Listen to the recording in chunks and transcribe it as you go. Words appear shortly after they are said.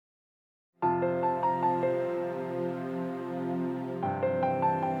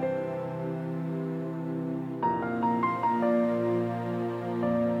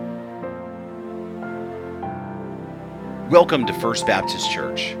Welcome to First Baptist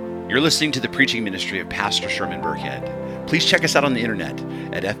Church. You're listening to the preaching ministry of Pastor Sherman Burkhead. Please check us out on the internet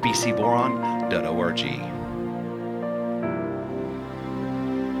at fbcboron.org.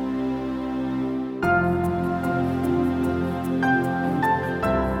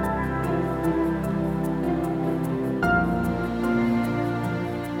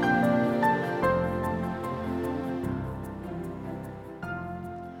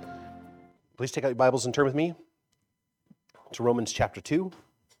 Please take out your Bibles and turn with me to Romans chapter 2.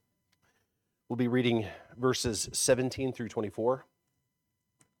 We'll be reading verses 17 through 24.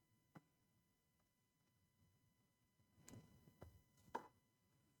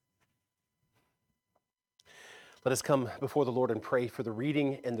 Let us come before the Lord and pray for the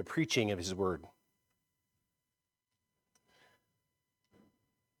reading and the preaching of His word.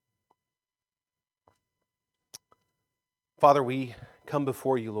 Father, we come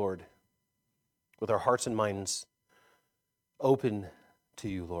before you, Lord, with our hearts and minds open to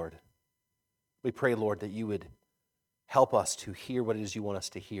you, Lord. We pray, Lord, that you would help us to hear what it is you want us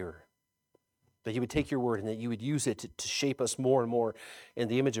to hear, that you would take your word and that you would use it to shape us more and more in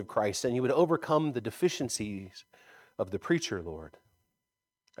the image of Christ, and you would overcome the deficiencies of the preacher, Lord.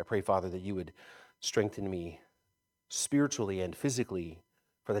 I pray, Father, that you would strengthen me spiritually and physically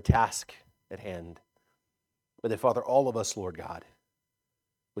for the task at hand, but that, Father, all of us, Lord God,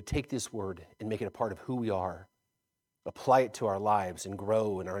 would take this word and make it a part of who we are, apply it to our lives, and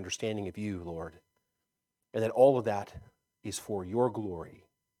grow in our understanding of you, Lord. And that all of that is for your glory.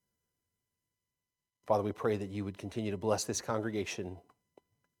 Father, we pray that you would continue to bless this congregation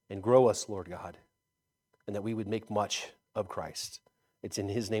and grow us, Lord God, and that we would make much of Christ. It's in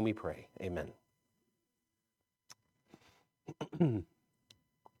his name we pray. Amen.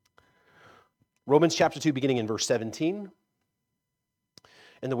 Romans chapter 2, beginning in verse 17.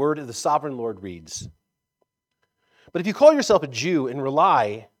 And the word of the sovereign Lord reads, "But if you call yourself a Jew and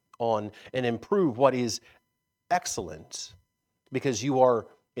rely on and improve what is excellent, because you are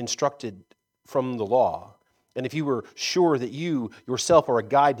instructed from the law, and if you were sure that you yourself are a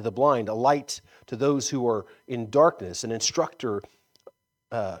guide to the blind, a light to those who are in darkness, an instructor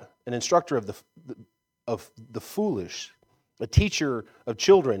of the foolish, a teacher of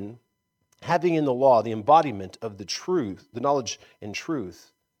children, having in the law the embodiment of the truth, the knowledge and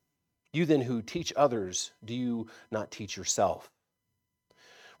truth, you then who teach others, do you not teach yourself?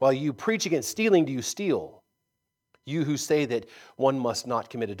 While you preach against stealing, do you steal? You who say that one must not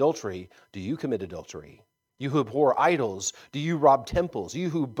commit adultery, do you commit adultery? You who abhor idols, do you rob temples? You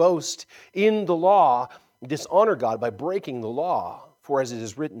who boast in the law, dishonor God by breaking the law. For as it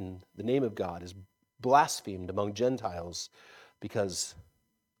is written, the name of God is blasphemed among Gentiles because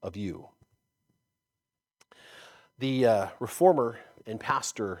of you." The reformer and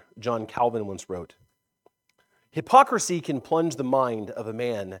pastor John Calvin once wrote, "Hypocrisy can plunge the mind of a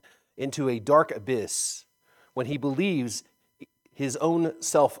man into a dark abyss when he believes his own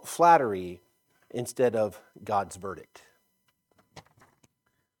self-flattery instead of God's verdict."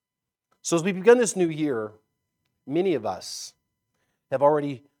 So as we begin this new year, many of us have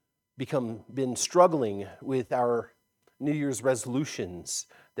already been struggling with our New Year's resolutions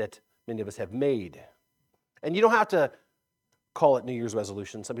that many of us have made. And you don't have to call it New Year's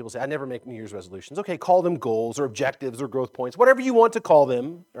resolutions. Some people say, I never make New Year's resolutions. Okay, call them goals or objectives or growth points, whatever you want to call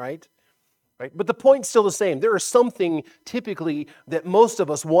them, right? But the point's still the same. There is something typically that most of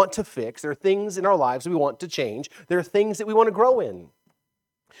us want to fix. There are things in our lives we want to change. There are things that we want to grow in.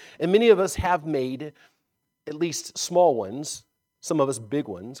 And many of us have made, at least small ones, some of us big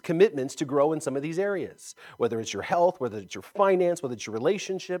ones, commitments to grow in some of these areas, whether it's your health, whether it's your finance, whether it's your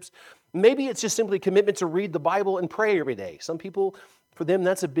relationships. Maybe it's just simply a commitment to read the Bible and pray every day. Some people, for them,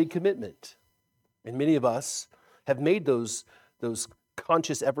 that's a big commitment. And many of us have made those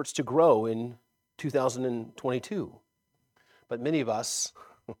conscious efforts to grow in 2022. But many of us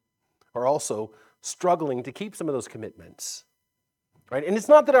are also struggling to keep some of those commitments, right? And it's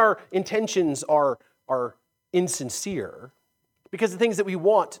not that our intentions are insincere, because the things that we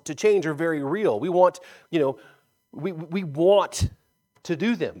want to change are very real. We want, we want to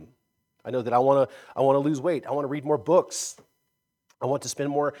do them. I know that I want to lose weight. I want to read more books. I want to spend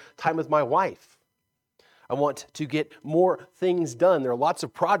more time with my wife. I want to get more things done. There are lots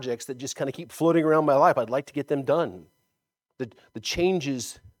of projects that just kind of keep floating around my life. I'd like to get them done. The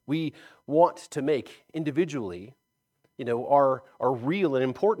changes we want to make individually, are real and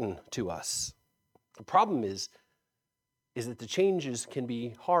important to us. The problem is that the changes can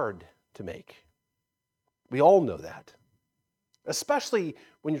be hard to make. We all know that, especially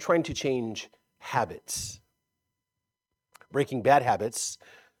when you're trying to change habits. Breaking bad habits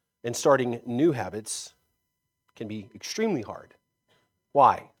and starting new habits can be extremely hard.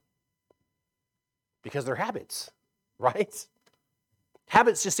 Why? Because they're habits, right?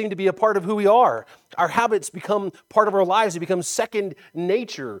 Habits just seem to be a part of who we are. Our habits become part of our lives. They become second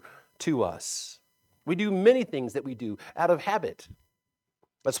nature to us. We do many things that we do out of habit.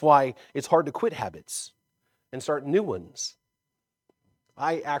 That's why it's hard to quit habits and start new ones.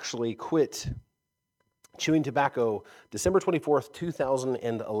 I actually quit chewing tobacco December 24th,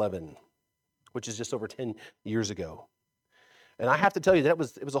 2011, which is just over 10 years ago. And I have to tell you, it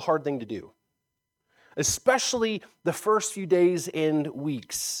was a hard thing to do, especially the first few days and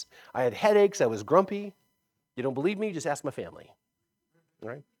weeks. I had headaches. I was grumpy. You don't believe me? Just ask my family. All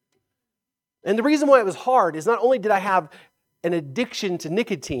right? And the reason why it was hard is not only did I have an addiction to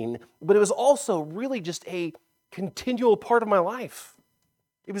nicotine, but it was also really just a continual part of my life.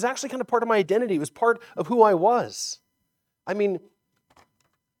 It was actually kind of part of my identity. It was part of who I was. I mean,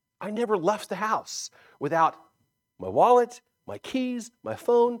 I never left the house without my wallet, my keys, my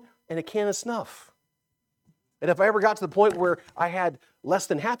phone, and a can of snuff. And if I ever got to the point where I had less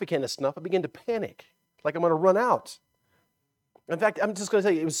than half a can of snuff, I began to panic, like I'm going to run out. In fact, I'm just going to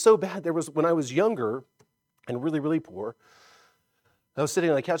tell you, it was so bad. When I was younger and really, really poor, I was sitting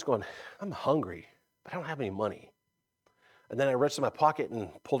on the couch going, I'm hungry, but I don't have any money. And then I reached in my pocket and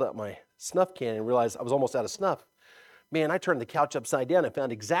pulled out my snuff can and realized I was almost out of snuff. Man, I turned the couch upside down and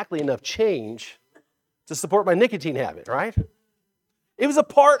found exactly enough change to support my nicotine habit, right? It was a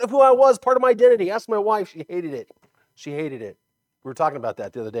part of who I was, part of my identity. Ask my wife, she hated it. She hated it. We were talking about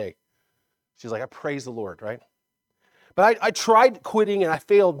that the other day. She's like, I praise the Lord, right? But I tried quitting and I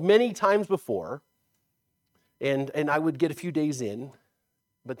failed many times before. And I would get a few days in,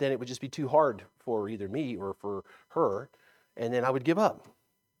 but then it would just be too hard for either me or for her. And then I would give up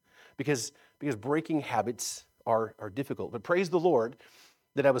because breaking habits are difficult. But praise the Lord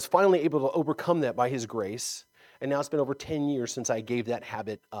that I was finally able to overcome that by His grace. And now it's been over 10 years since I gave that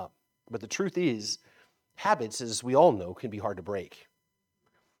habit up. But the truth is, habits, as we all know, can be hard to break,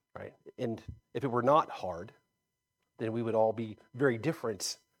 right? And if it were not hard, then we would all be very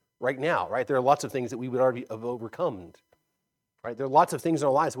different right now, right? There are lots of things that we would already have overcome, right? There are lots of things in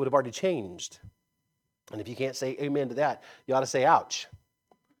our lives that would have already changed. And if you can't say amen to that, you ought to say ouch.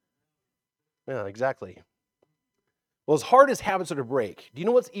 Yeah, exactly. Well, as hard as habits are to break, do you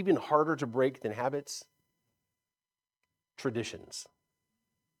know what's even harder to break than habits? Traditions.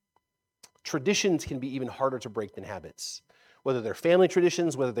 Traditions can be even harder to break than habits. Whether they're family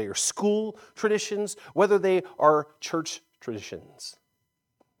traditions, whether they are school traditions, whether they are church traditions.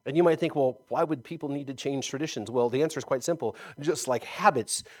 And you might think, well, why would people need to change traditions? Well, the answer is quite simple. Just like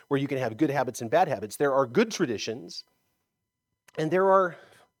habits, where you can have good habits and bad habits, there are good traditions, and there are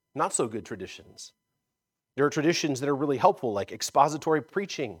not so good traditions. There are traditions that are really helpful, like expository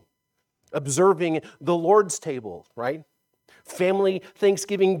preaching, observing the Lord's table, right? Family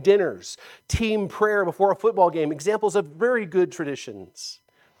Thanksgiving dinners, team prayer before a football game, examples of very good traditions.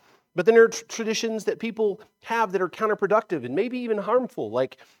 But then there are traditions that people have that are counterproductive and maybe even harmful,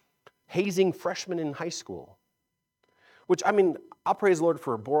 like hazing freshmen in high school. Which, I mean, I'll praise the Lord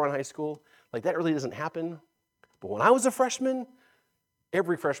for Boron High School. Like, that really doesn't happen. But when I was a freshman,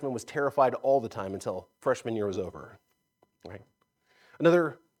 every freshman was terrified all the time until freshman year was over. Right?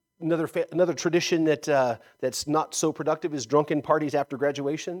 Another tradition that's not so productive is drunken parties after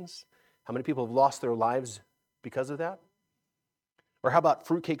graduations. How many people have lost their lives because of that? Or how about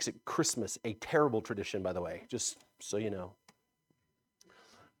fruitcakes at Christmas? A terrible tradition, by the way, just so you know.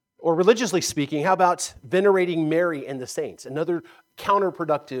 Or religiously speaking, how about venerating Mary and the saints? Another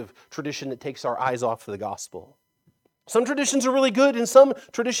counterproductive tradition that takes our eyes off the gospel. Some traditions are really good and some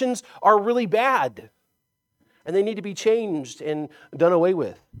traditions are really bad. And they need to be changed and done away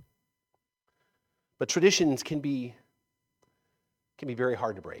with. But traditions can be very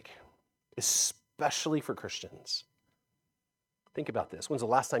hard to break, especially for Christians. Think about this. When's the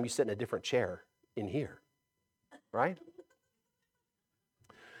last time you sat in a different chair in here? Right?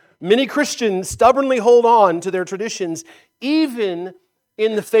 Many Christians stubbornly hold on to their traditions, even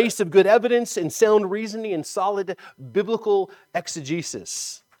in the face of good evidence and sound reasoning and solid biblical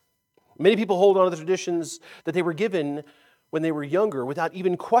exegesis. Many people hold on to the traditions that they were given when they were younger without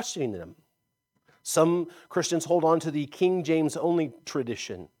even questioning them. Some Christians hold on to the King James only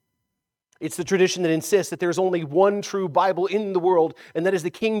tradition. It's the tradition that insists that there's only one true Bible in the world, and that is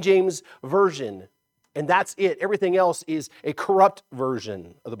the King James Version. And that's it. Everything else is a corrupt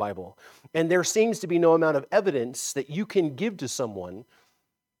version of the Bible. And there seems to be no amount of evidence that you can give to someone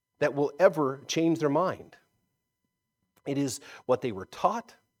that will ever change their mind. It is what they were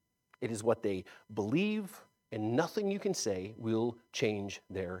taught. It is what they believe. And nothing you can say will change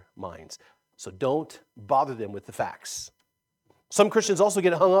their minds. So don't bother them with the facts. Some Christians also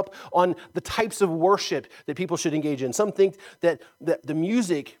get hung up on the types of worship that people should engage in. Some think that the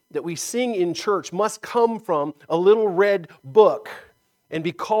music that we sing in church must come from a little red book and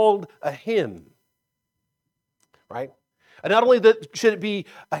be called a hymn, right? And not only should it be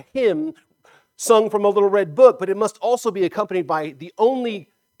a hymn sung from a little red book, but it must also be accompanied by the only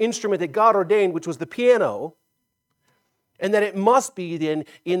instrument that God ordained, which was the piano, and that it must be then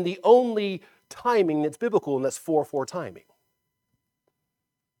in the only timing that's biblical, and that's 4/4 timing.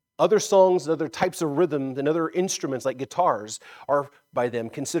 Other songs and other types of rhythm and other instruments like guitars are by them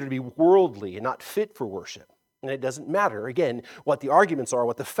considered to be worldly and not fit for worship. And it doesn't matter, again, what the arguments are,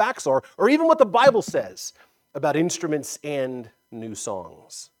 what the facts are, or even what the Bible says about instruments and new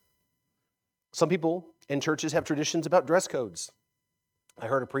songs. Some people in churches have traditions about dress codes. I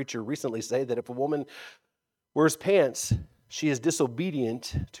heard a preacher recently say that if a woman wears pants, she is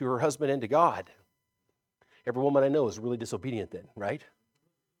disobedient to her husband and to God. Every woman I know is really disobedient then, right?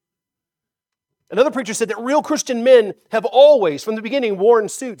 Another preacher said that real Christian men have always, from the beginning, worn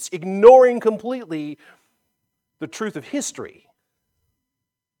suits, ignoring completely the truth of history.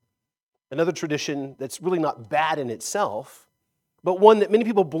 Another tradition that's really not bad in itself, but one that many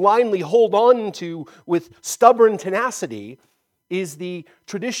people blindly hold on to with stubborn tenacity, is the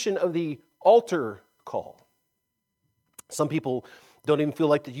tradition of the altar call. Some people don't even feel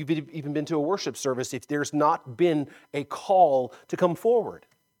like that you've even been to a worship service if there's not been a call to come forward.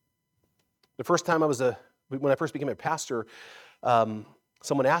 The first time when I first became a pastor,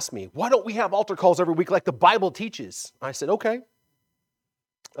 someone asked me, why don't we have altar calls every week like the Bible teaches? I said, okay,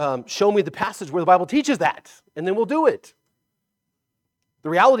 show me the passage where the Bible teaches that, and then we'll do it. The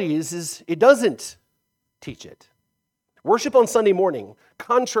reality is it doesn't teach it. Worship on Sunday morning,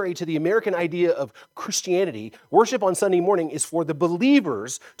 contrary to the American idea of Christianity, worship on Sunday morning is for the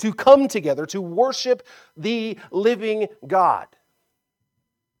believers to come together to worship the living God.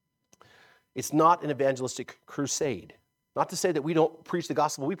 It's not an evangelistic crusade. Not to say that we don't preach the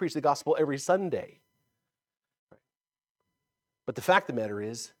gospel. We preach the gospel every Sunday. But the fact of the matter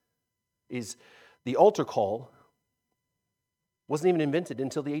is the altar call wasn't even invented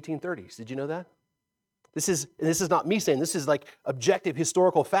until the 1830s. Did you know that? This is not me saying, this is like objective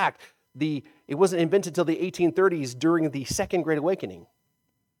historical fact. It wasn't invented until the 1830s during the Second Great Awakening.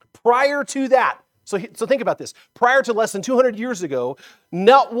 Prior to that, so think about this. Prior to less than 200 years ago,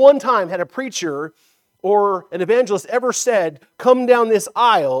 not one time had a preacher or an evangelist ever said, come down this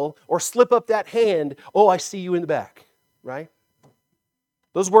aisle or slip up that hand, oh, I see you in the back, right?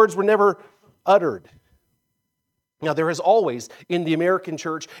 Those words were never uttered. Now, there has always, in the American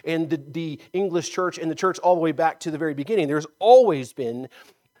church and the English church and the church all the way back to the very beginning, there's always been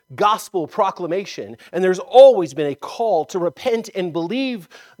gospel proclamation, and there's always been a call to repent and believe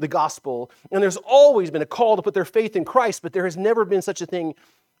the gospel, and there's always been a call to put their faith in Christ, but there has never been such a thing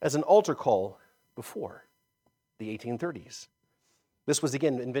as an altar call before the 1830s. This was,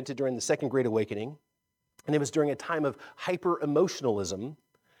 again, invented during the Second Great Awakening, and it was during a time of hyper-emotionalism,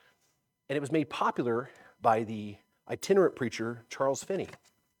 and it was made popular by the itinerant preacher Charles Finney.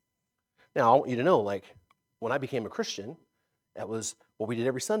 Now, I want you to know, when I became a Christian, that was what we did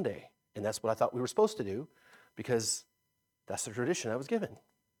every Sunday, and that's what I thought we were supposed to do because that's the tradition I was given.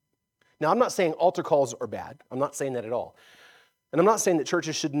 Now, I'm not saying altar calls are bad. I'm not saying that at all. And I'm not saying that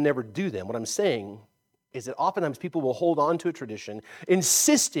churches should never do them. What I'm saying is that oftentimes people will hold on to a tradition,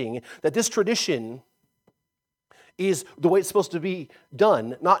 insisting that this tradition is the way it's supposed to be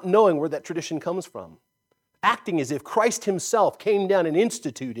done, not knowing where that tradition comes from, acting as if Christ himself came down and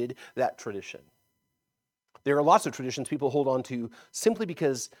instituted that tradition. There are lots of traditions people hold on to simply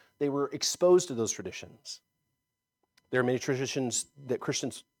because they were exposed to those traditions. There are many traditions that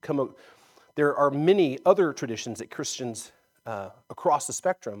Christians there are many other traditions that Christians across the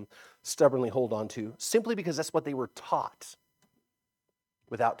spectrum stubbornly hold on to simply because that's what they were taught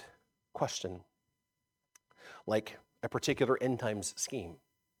without question, like a particular end times scheme.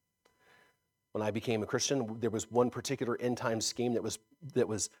 When I became a Christian, there was one particular end times scheme that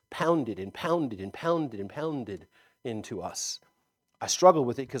was pounded and pounded and pounded and pounded into us. I struggled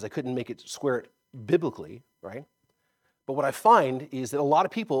with it because I couldn't make it square it biblically, right? But what I find is that a lot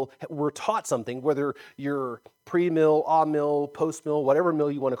of people were taught something, whether you're pre-mill, ah-mill, post-mill, whatever mill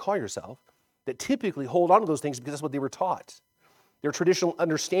you want to call yourself, that typically hold on to those things because that's what they were taught. Their traditional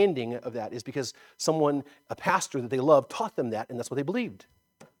understanding of that is because someone, a pastor that they love, taught them that, and that's what they believed.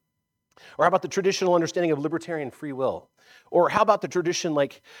 Or how about the traditional understanding of libertarian free will? Or how about the tradition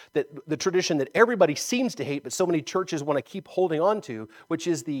that everybody seems to hate, but so many churches want to keep holding on to, which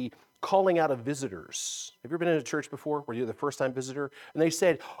is the calling out of visitors. Have you ever been in a church before where you're the first time visitor? And they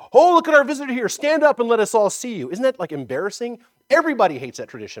said, oh, look at our visitor here. Stand up and let us all see you. Isn't that like embarrassing? Everybody hates that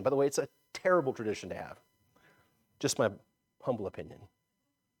tradition. By the way, it's a terrible tradition to have. Just my humble opinion.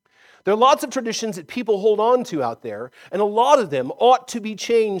 There are lots of traditions that people hold on to out there, and a lot of them ought to be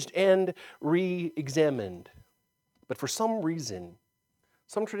changed and re-examined. But for some reason,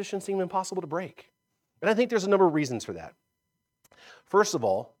 some traditions seem impossible to break. And I think there's a number of reasons for that. First of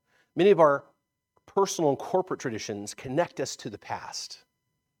all, many of our personal and corporate traditions connect us to the past.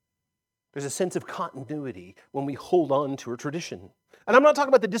 There's a sense of continuity when we hold on to a tradition. And I'm not talking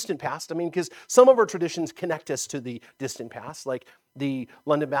about the distant past. Because some of our traditions connect us to the distant past, like the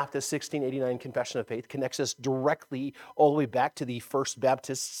London Baptist 1689 Confession of Faith connects us directly all the way back to the first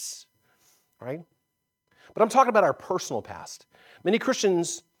Baptists, right? But I'm talking about our personal past. Many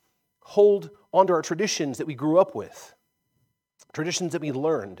Christians hold onto our traditions that we grew up with, traditions that we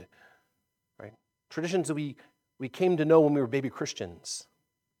learned, right? Traditions that we came to know when we were baby Christians,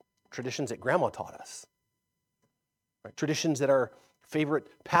 traditions that grandma taught us, right? Traditions that our favorite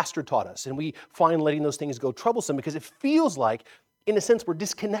pastor taught us, and we find letting those things go troublesome because it feels like, in a sense, we're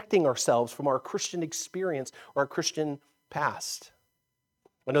disconnecting ourselves from our Christian experience or our Christian past.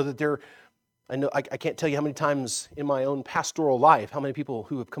 I can't tell you how many times in my own pastoral life, how many people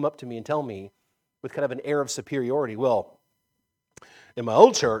who have come up to me and tell me with kind of an air of superiority, well, in my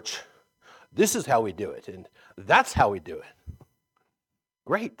old church, this is how we do it, and that's how we do it.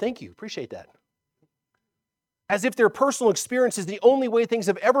 Great, thank you, appreciate that. As if their personal experience is the only way things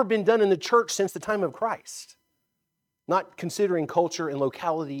have ever been done in the church since the time of Christ. Not considering culture and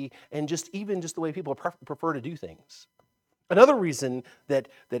locality and just the way people prefer to do things. Another reason that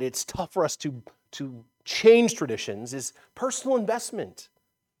it's tough for us to change traditions is personal investment.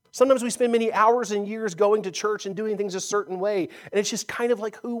 Sometimes we spend many hours and years going to church and doing things a certain way, and it's just kind of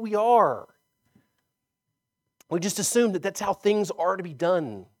like who we are. We just assume that that's how things are to be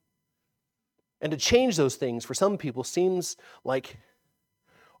done. And to change those things for some people seems like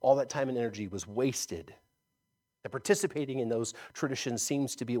all that time and energy was wasted. That participating in those traditions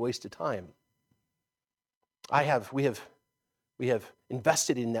seems to be a waste of time. We have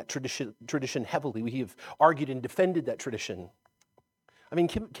invested in that tradition heavily. We have argued and defended that tradition.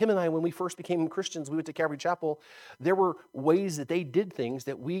 Kim and I, when we first became Christians, we went to Calvary Chapel. There were ways that they did things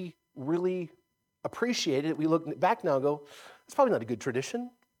that we really appreciated. We look back now and go, that's probably not a good tradition.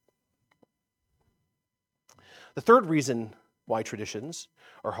 The third reason why traditions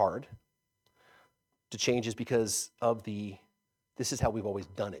are hard to change is because of this is how we've always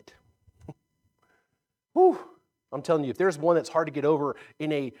done it. Whew. I'm telling you, if there's one that's hard to get over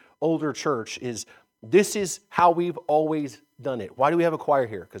in an older church is this is how we've always done it. Why do we have a choir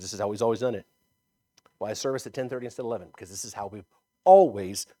here? Because this is how we've always done it. Why is service at 10:30 instead of 11? Because this is how we've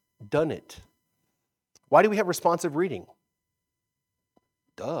always done it. Why do we have responsive reading?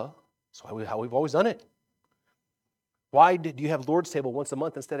 Duh. That's how we've always done it. Why do you have Lord's Table once a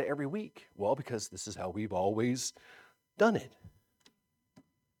month instead of every week? Well, because this is how we've always done it.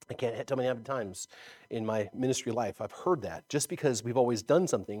 I can't tell you how many times in my ministry life I've heard that. Just because we've always done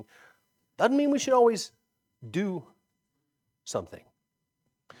something doesn't mean we should always do something.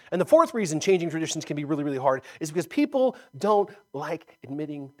 And the fourth reason changing traditions can be really, really hard is because people don't like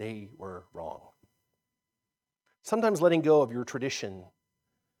admitting they were wrong. Sometimes letting go of your tradition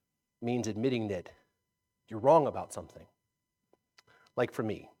means admitting that you're wrong about something. Like for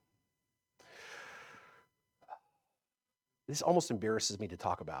me. This almost embarrasses me to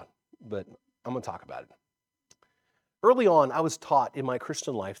talk about, but I'm going to talk about it. Early on, I was taught in my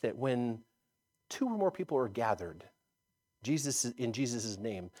Christian life that when two or more people are gathered in Jesus'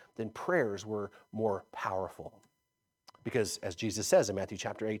 name, then prayers were more powerful. Because as Jesus says in Matthew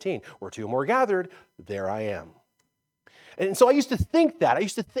chapter 18, where two or more gathered, there I am. And so I used to think that. I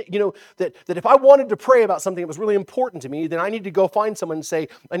used to think, that if I wanted to pray about something that was really important to me, then I need to go find someone and say,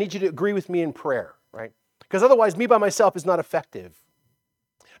 I need you to agree with me in prayer, right? Because otherwise, me by myself is not effective.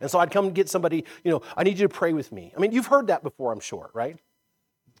 And so I'd come and get somebody, I need you to pray with me. You've heard that before, I'm sure, right?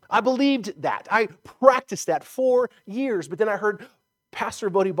 I believed that. I practiced that for years, but then I heard Pastor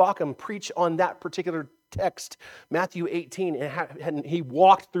Bodhi Bacham preach on that particular text, Matthew 18, and he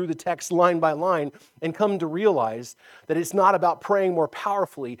walked through the text line by line and come to realize that it's not about praying more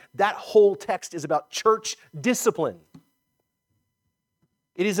powerfully. That whole text is about church discipline.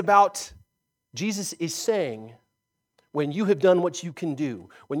 It is about, Jesus is saying, when you have done what you can do,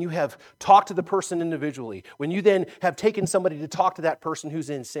 when you have talked to the person individually, when you then have taken somebody to talk to that person who's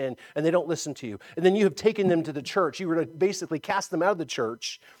in sin and they don't listen to you, and then you have taken them to the church, you were to basically cast them out of the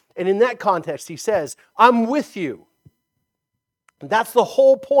church. And in that context, he says, I'm with you. And that's the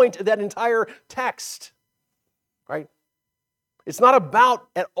whole point of that entire text, right? It's not about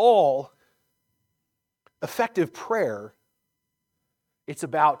at all effective prayer. It's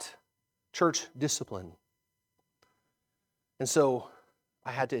about church discipline. And so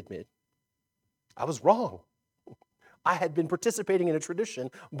I had to admit, I was wrong. I had been participating in a tradition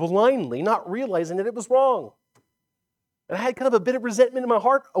blindly, not realizing that it was wrong. And I had kind of a bit of resentment in my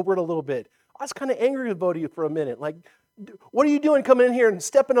heart over it a little bit. I was kind of angry with both of you for a minute. Like, what are you doing coming in here and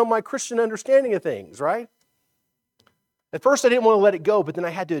stepping on my Christian understanding of things, right? At first I didn't want to let it go, but then I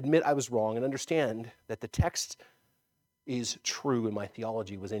had to admit I was wrong and understand that the text is true and my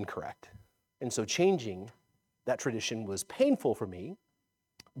theology was incorrect. And so changing that tradition was painful for me,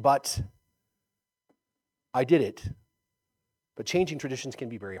 but I did it. But changing traditions can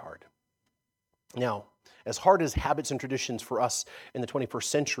be very hard. Now, as hard as habits and traditions for us in the 21st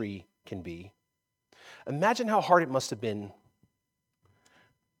century can be, imagine how hard it must have been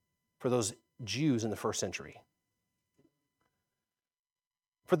for those Jews in the first century.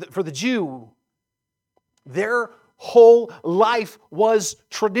 For the Jew, their whole life was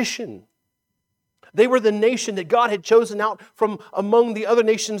tradition. They were the nation that God had chosen out from among the other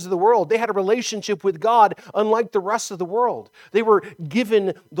nations of the world. They had a relationship with God unlike the rest of the world. They were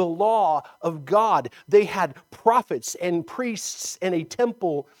given the law of God. They had prophets and priests and a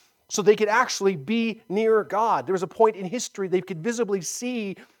temple so they could actually be near God. There was a point in history they could visibly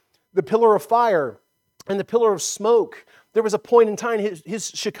see the pillar of fire and the pillar of smoke. There was a point in time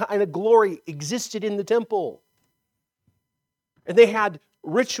his Shekinah glory existed in the temple. And they had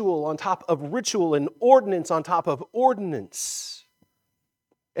ritual on top of ritual and ordinance on top of ordinance.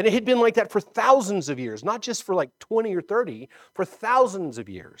 And it had been like that for thousands of years, not just for like 20 or 30, for thousands of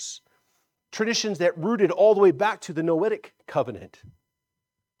years. Traditions that rooted all the way back to the Noahic covenant.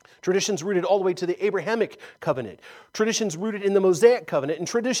 Traditions rooted all the way to the Abrahamic covenant. Traditions rooted in the Mosaic covenant. And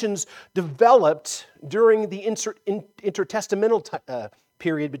traditions developed during the intertestamental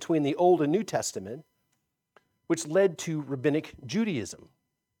period between the Old and New Testament, which led to rabbinic Judaism.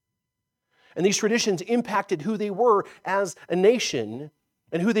 And these traditions impacted who they were as a nation,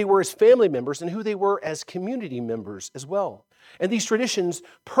 and who they were as family members, and who they were as community members as well. And these traditions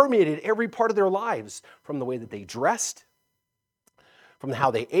permeated every part of their lives, from the way that they dressed, from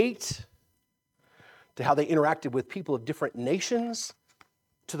how they ate, to how they interacted with people of different nations,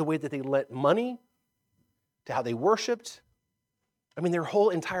 to the way that they lent money, to how they worshiped. I mean, their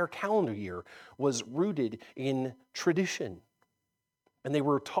whole entire calendar year was rooted in tradition. And they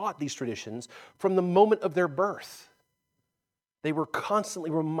were taught these traditions from the moment of their birth. They were constantly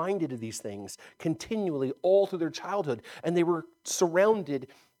reminded of these things continually all through their childhood. And they were surrounded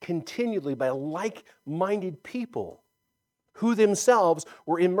continually by like-minded people who themselves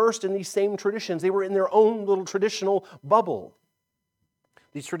were immersed in these same traditions. They were in their own little traditional bubble.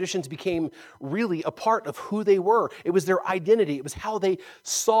 These traditions became really a part of who they were. It was their identity. It was how they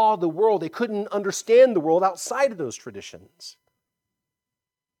saw the world. They couldn't understand the world outside of those traditions.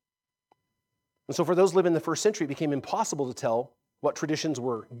 And so for those living in the first century, it became impossible to tell what traditions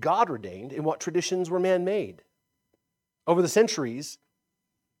were God-ordained and what traditions were man-made. Over the centuries,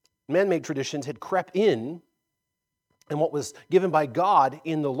 man-made traditions had crept in, and what was given by God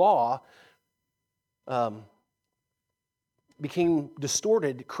in the law became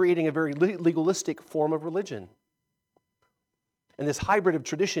distorted, creating a very legalistic form of religion. And this hybrid of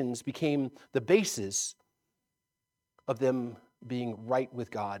traditions became the basis of them being right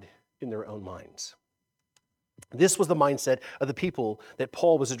with God in their own minds. This was the mindset of the people that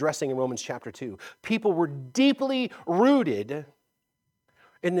Paul was addressing in Romans chapter 2. People were deeply rooted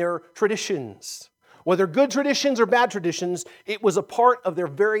in their traditions. Whether good traditions or bad traditions, it was a part of their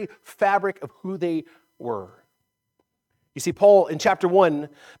very fabric of who they were. You see, Paul in chapter 1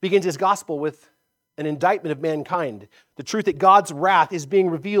 begins his gospel with an indictment of mankind. The truth that God's wrath is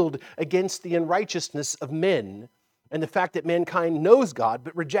being revealed against the unrighteousness of men, and the fact that mankind knows God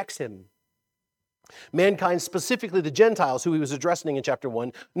but rejects him. Mankind, specifically the Gentiles, who he was addressing in chapter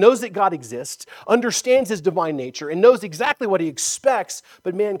 1, knows that God exists, understands his divine nature, and knows exactly what he expects,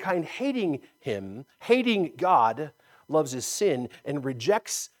 but mankind hating him, hating God, loves his sin and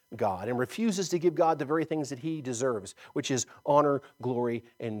rejects God and refuses to give God the very things that he deserves, which is honor, glory,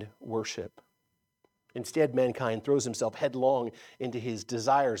 and worship. Instead, mankind throws himself headlong into his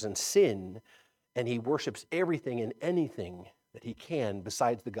desires and sin, and he worships everything and anything that he can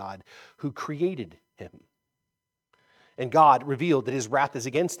besides the God who created him. And God revealed that his wrath is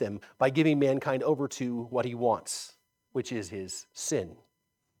against them by giving mankind over to what he wants, which is his sin.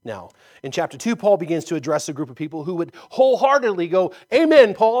 Now, in chapter 2, Paul begins to address a group of people who would wholeheartedly go,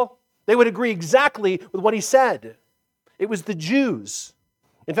 "Amen, Paul." They would agree exactly with what he said. It was the Jews.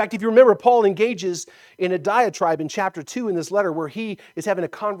 In fact, if you remember, Paul engages in a diatribe in chapter 2 in this letter where he is having a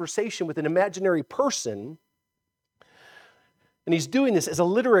conversation with an imaginary person, and he's doing this as a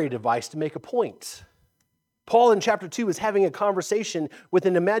literary device to make a point. Paul in chapter 2 is having a conversation with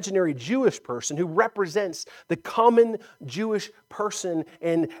an imaginary Jewish person who represents the common Jewish person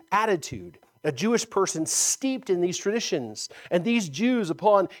and attitude, a Jewish person steeped in these traditions. And these Jews,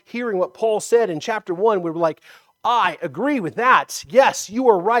 upon hearing what Paul said in chapter 1, were like, "I agree with that. Yes, you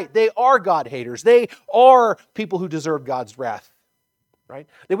are right. They are God haters. They are people who deserve God's wrath." Right?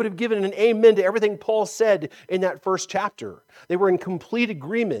 They would have given an amen to everything Paul said in that first chapter. They were in complete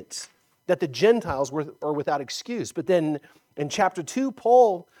agreement that the Gentiles are without excuse. But then in chapter 2,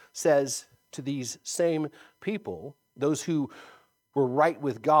 Paul says to these same people, those who were right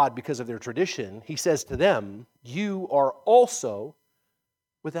with God because of their tradition, he says to them, "You are also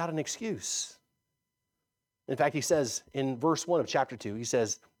without an excuse." In fact, he says in verse 1 of chapter 2, he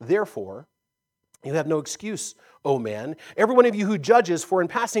says, "Therefore, you have no excuse, O man, every one of you who judges, for in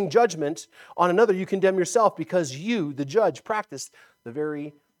passing judgment on another you condemn yourself, because you, the judge, practice the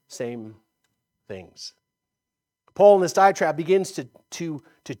very same things." Paul in this diatribe begins to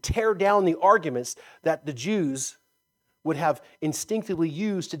tear down the arguments that the Jews would have instinctively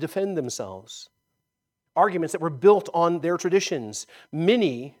used to defend themselves. Arguments that were built on their traditions,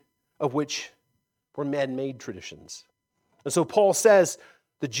 many of which were man-made traditions. And so Paul says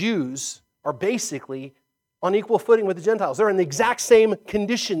the Jews are basically on equal footing with the Gentiles. They're in the exact same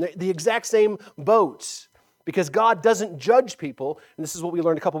condition, the exact same boat. Because God doesn't judge people, and this is what we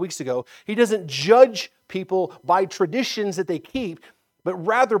learned a couple weeks ago. He doesn't judge people by traditions that they keep, but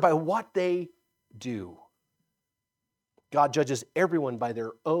rather by what they do. God judges everyone by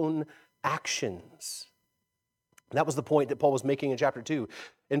their own actions. And that was the point that Paul was making in chapter 2.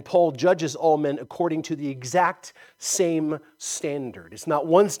 And Paul judges all men according to the exact same standard. It's not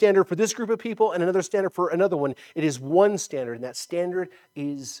one standard for this group of people and another standard for another one. It is one standard, and that standard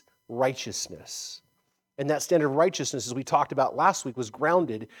is righteousness. And that standard of righteousness, as we talked about last week, was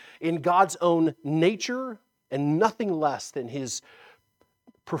grounded in God's own nature and nothing less than his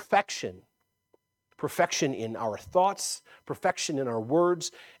perfection. Perfection in our thoughts, perfection in our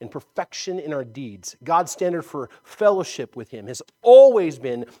words, and perfection in our deeds. God's standard for fellowship with him has always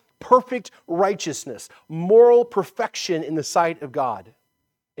been perfect righteousness, moral perfection in the sight of God.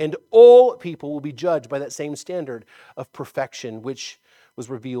 And all people will be judged by that same standard of perfection, which was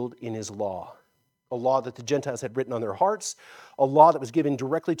revealed in his law. A law that the Gentiles had written on their hearts, a law that was given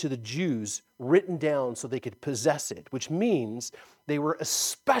directly to the Jews, written down so they could possess it, which means they were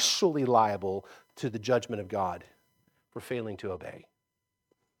especially liable to the judgment of God for failing to obey.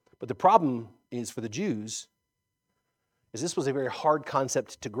 But the problem is for the Jews, is this was a very hard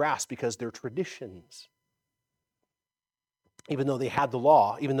concept to grasp because their traditions, even though they had the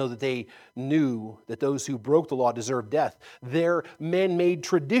law, even though that they knew that those who broke the law deserved death, their man-made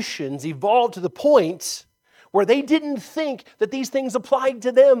traditions evolved to the point where they didn't think that these things applied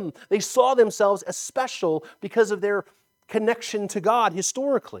to them. They saw themselves as special because of their connection to God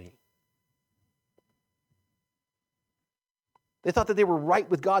historically. They thought that they were right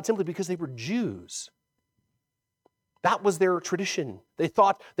with God simply because they were Jews. That was their tradition. They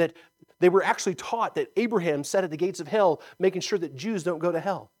thought that they were actually taught that Abraham sat at the gates of hell, making sure that Jews don't go to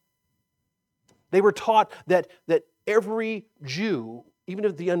hell. They were taught that every Jew, even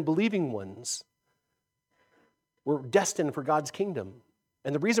of the unbelieving ones, were destined for God's kingdom.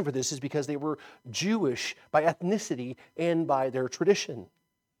 And the reason for this is because they were Jewish by ethnicity and by their tradition.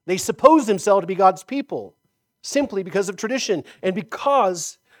 They supposed themselves to be God's people simply because of tradition and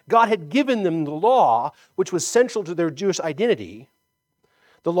because God had given them the law, which was central to their Jewish identity.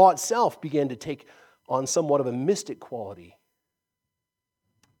 The law itself began to take on somewhat of a mystic quality.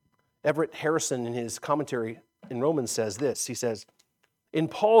 Everett Harrison, in his commentary in Romans, says this. He says, in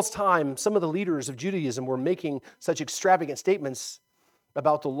Paul's time, some of the leaders of Judaism were making such extravagant statements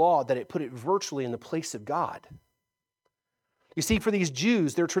about the law that it put it virtually in the place of God. You see, for these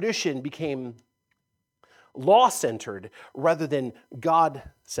Jews, their tradition became law-centered rather than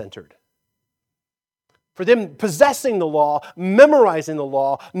God-centered. For them, possessing the law, memorizing the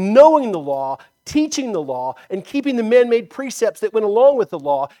law, knowing the law, teaching the law, and keeping the man-made precepts that went along with the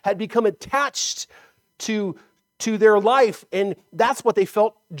law had become attached to their life, and that's what they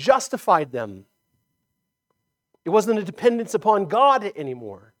felt justified them. It wasn't a dependence upon God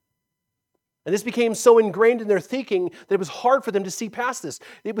anymore. And this became so ingrained in their thinking that it was hard for them to see past this.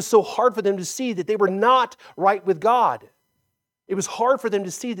 It was so hard for them to see that they were not right with God. It was hard for them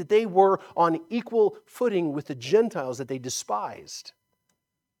to see that they were on equal footing with the Gentiles that they despised.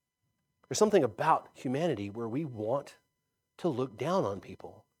 There's something about humanity where we want to look down on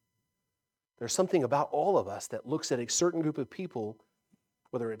people. There's something about all of us that looks at a certain group of people,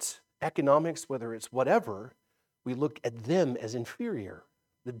 whether it's economics, whether it's whatever, we look at them as inferior.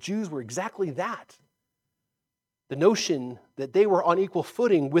 The Jews were exactly that. The notion that they were on equal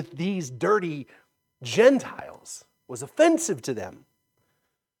footing with these dirty Gentiles was offensive to them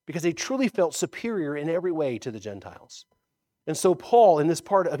because they truly felt superior in every way to the Gentiles. And so Paul, in this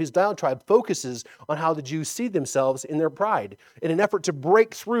part of his diatribe, focuses on how the Jews see themselves in their pride in an effort to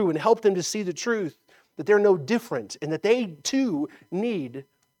break through and help them to see the truth that they're no different and that they too need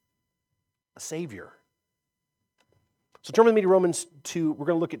a Savior. So turn with me to Romans 2. We're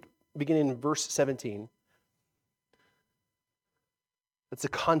going to look at beginning in verse 17. That's the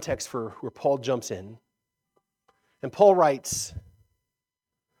context for where Paul jumps in. And Paul writes,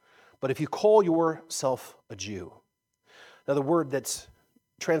 "But if you call yourself a Jew." Now the word that's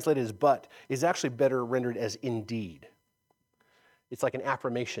translated as "but" is actually better rendered as "indeed." It's like an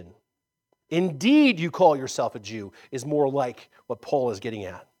affirmation. Indeed you call yourself a Jew is more like what Paul is getting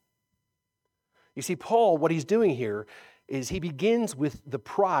at. You see, Paul, what he's doing here is he begins with the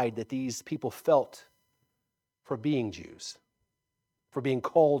pride that these people felt for being Jews, for being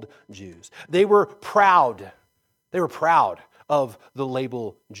called Jews. They were proud. They were proud of the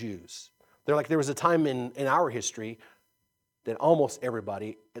label Jews. They're like, there was a time in our history that almost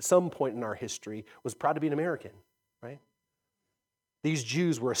everybody, at some point in our history, was proud to be an American, right? These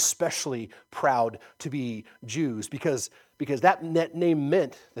Jews were especially proud to be Jews because that name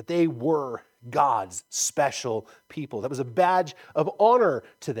meant that they were God's special people. That was a badge of honor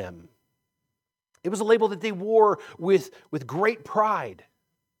to them. It was a label that they wore with great pride.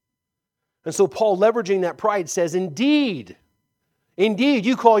 And so Paul, leveraging that pride, says, indeed,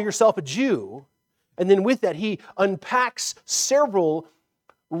 you call yourself a Jew. And then with that, he unpacks several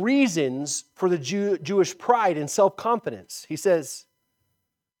reasons for the Jewish pride and self-confidence. He says,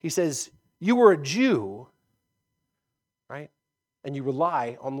 you were a Jew, right? And you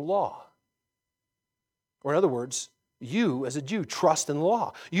rely on the law. Or in other words, you as a Jew trust in the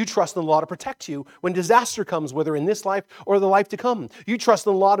law. You trust in the law to protect you when disaster comes, whether in this life or the life to come. You trust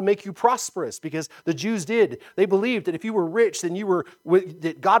in the law to make you prosperous because the Jews did. They believed that if you were rich, then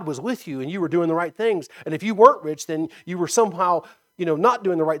that God was with you and you were doing the right things. And if you weren't rich, then you were somehow, not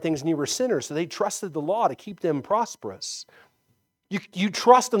doing the right things and you were sinners. So they trusted the law to keep them prosperous. You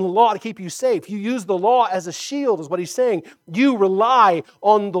trust in the law to keep you safe. You use the law as a shield, is what he's saying. You rely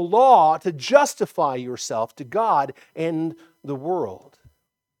on the law to justify yourself to God and the world.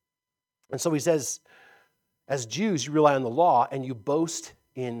 And so he says, as Jews, you rely on the law and you boast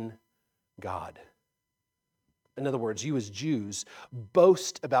in God. In other words, you as Jews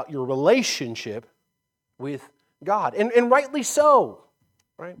boast about your relationship with God. And rightly so,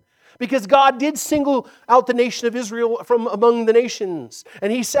 right? Because God did single out the nation of Israel from among the nations.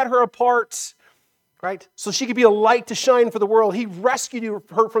 And He set her apart, right? So she could be a light to shine for the world. He rescued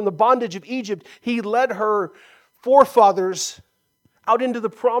her from the bondage of Egypt. He led her forefathers out into the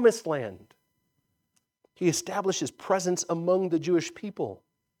promised land. He established His presence among the Jewish people.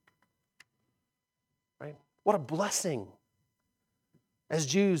 Right? What a blessing. As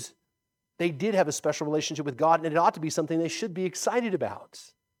Jews, they did have a special relationship with God, and it ought to be something they should be excited about.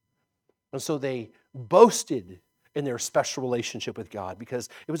 And so they boasted in their special relationship with God because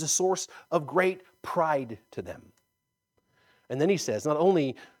it was a source of great pride to them. And then he says, not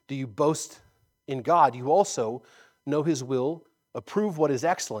only do you boast in God, you also know His will, approve what is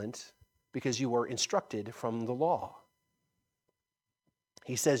excellent, because you are instructed from the law.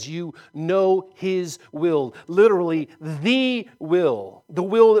 He says you know His will, literally the will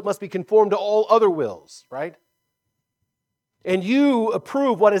that must be conformed to all other wills, right? And you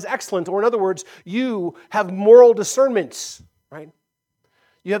approve what is excellent, or in other words, you have moral discernments, right?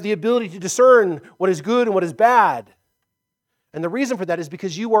 You have the ability to discern what is good and what is bad. And the reason for that is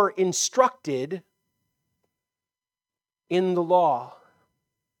because you are instructed in the law.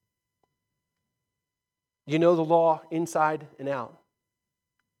 You know the law inside and out.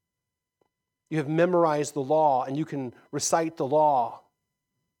 You have memorized the law and you can recite the law.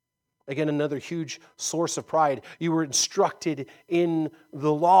 Again, another huge source of pride. You were instructed in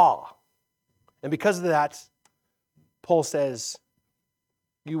the law. And because of that, Paul says,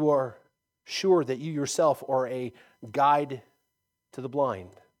 you are sure that you yourself are a guide to the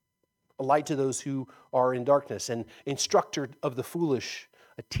blind, a light to those who are in darkness, an instructor of the foolish,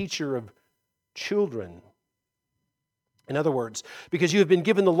 a teacher of children. In other words, because you have been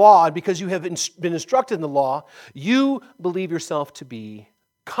given the law and because you have been instructed in the law, you believe yourself to be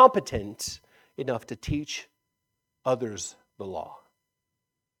competent enough to teach others the law.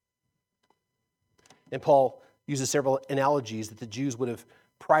 And Paul uses several analogies that the Jews would have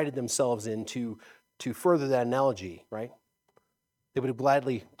prided themselves in to further that analogy, right? They would have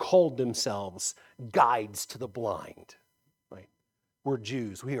gladly called themselves guides to the blind, right? We're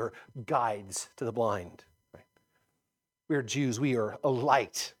Jews. We are guides to the blind. We are Jews. We are a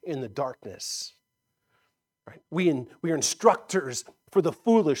light in the darkness. Right? We are instructors for the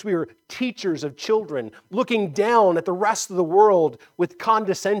foolish. We are teachers of children, looking down at the rest of the world with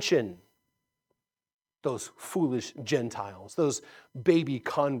condescension. Those foolish Gentiles, those baby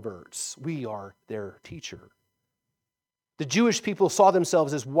converts, we are their teacher. The Jewish people saw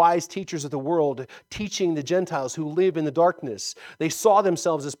themselves as wise teachers of the world, teaching the Gentiles who live in the darkness. They saw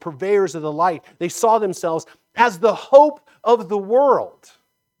themselves as purveyors of the light. They saw themselves as the hope of the world.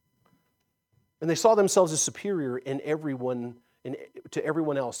 And they saw themselves as superior to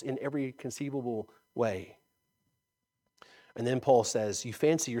everyone else in every conceivable way. And then Paul says, you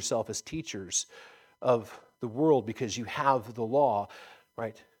fancy yourself as teachers of the world because you have the law,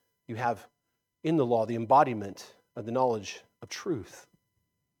 right? You have in the law the embodiment of the knowledge of truth.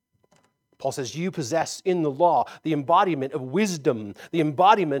 Paul says, you possess in the law the embodiment of wisdom, the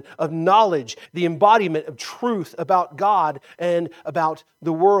embodiment of knowledge, the embodiment of truth about God and about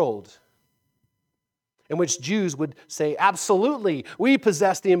the world. In which Jews would say, absolutely, we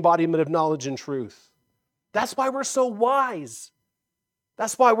possess the embodiment of knowledge and truth. That's why we're so wise.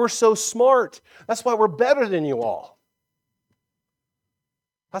 That's why we're so smart. That's why we're better than you all.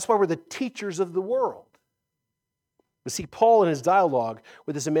 That's why we're the teachers of the world. But see, Paul in his dialogue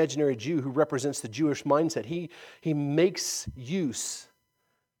with this imaginary Jew who represents the Jewish mindset, he makes use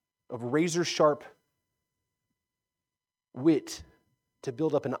of razor-sharp wit to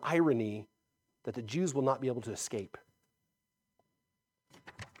build up an irony that the Jews will not be able to escape.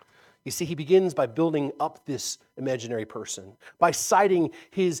 You see, he begins by building up this imaginary person, by citing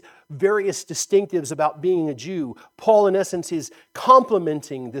his various distinctives about being a Jew. Paul, in essence, is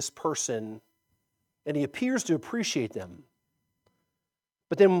complimenting this person, and he appears to appreciate them.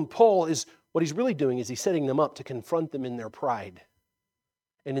 But then what he's really doing is he's setting them up to confront them in their pride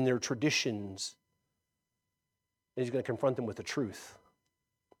and in their traditions. And he's going to confront them with the truth.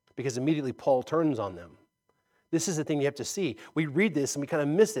 Because immediately Paul turns on them. This is the thing you have to see. We read this and we kind of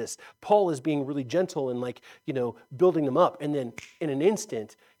miss this. Paul is being really gentle and building them up. And then in an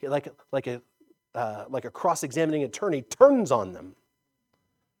instant, like a cross-examining attorney, turns on them.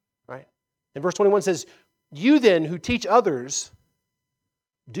 Right? And verse 21 says, you then who teach others,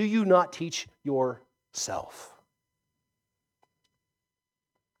 do you not teach yourself?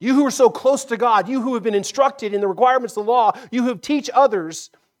 You who are so close to God, you who have been instructed in the requirements of the law, you who teach others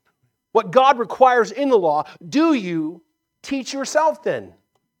what God requires in the law, do you teach yourself then?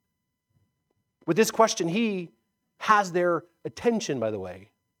 With this question, he has their attention, by the way,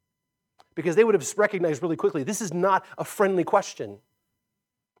 because they would have recognized really quickly, this is not a friendly question.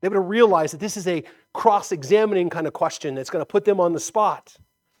 They would have realized that this is a cross-examining kind of question that's going to put them on the spot.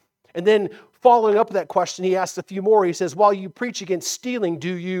 And then following up that question, he asks a few more. He says, while you preach against stealing,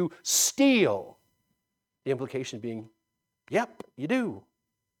 do you steal? The implication being, yep, you do.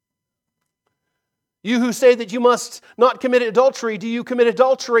 You who say that you must not commit adultery, do you commit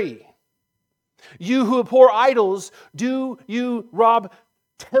adultery? You who abhor idols, do you rob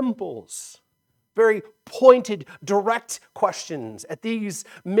temples? Very pointed, direct questions at these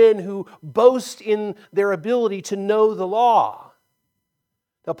men who boast in their ability to know the law.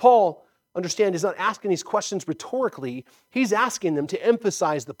 Now, Paul, understand, is not asking these questions rhetorically. He's asking them to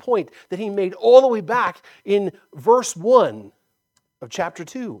emphasize the point that he made all the way back in verse 1 of chapter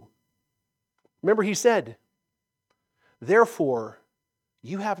 2. Remember, he said, therefore,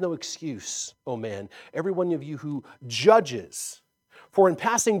 you have no excuse, O man, every one of you who judges. For in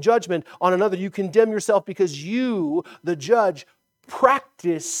passing judgment on another, you condemn yourself because you, the judge,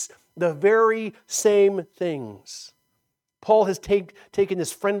 practice the very same things. Paul has taken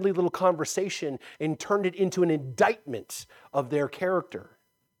this friendly little conversation and turned it into an indictment of their character.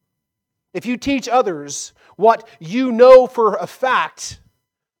 If you teach others what you know for a fact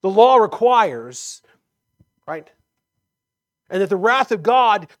the law requires, right? And that the wrath of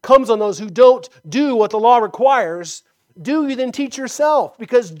God comes on those who don't do what the law requires, do you then teach yourself?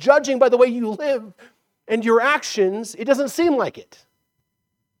 Because judging by the way you live and your actions, it doesn't seem like it.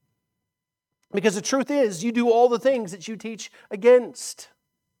 Because the truth is, you do all the things that you teach against.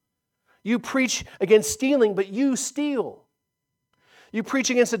 You preach against stealing, but you steal. You preach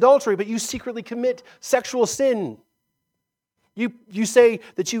against adultery, but you secretly commit sexual sin. You say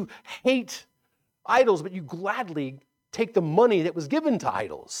that you hate idols, but you gladly take the money that was given to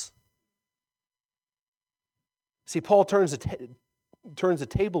idols. See, Paul turns the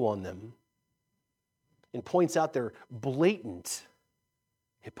table on them and points out their blatant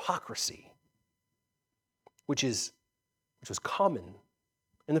hypocrisy, which was common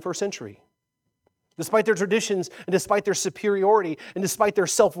in the first century. Despite their traditions, and despite their superiority, and despite their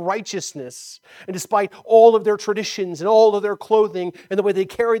self-righteousness, and despite all of their traditions and all of their clothing and the way they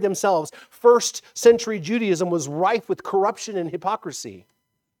carried themselves, first century Judaism was rife with corruption and hypocrisy.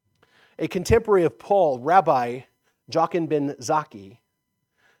 A contemporary of Paul, Rabbi Joachim ben Zakkai,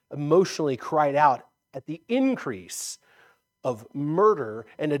 emotionally cried out at the increase of murder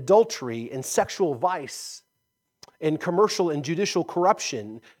and adultery and sexual vice and commercial and judicial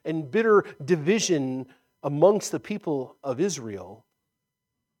corruption and bitter division amongst the people of Israel.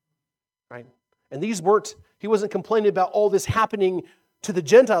 Right? And he wasn't complaining about all this happening to the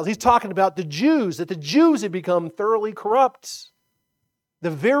Gentiles. He's talking about the Jews, that the Jews had become thoroughly corrupt. The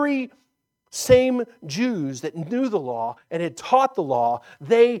very same Jews that knew the law and had taught the law,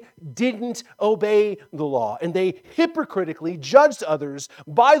 they didn't obey the law. And they hypocritically judged others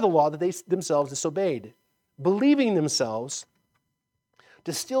by the law that they themselves disobeyed, believing themselves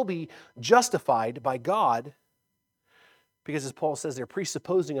to still be justified by God, because as Paul says, they're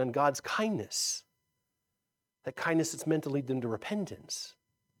presupposing on God's kindness, that kindness that's meant to lead them to repentance,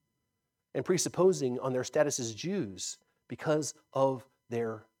 and presupposing on their status as Jews because of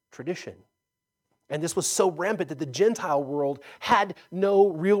their tradition. And this was so rampant that the Gentile world had no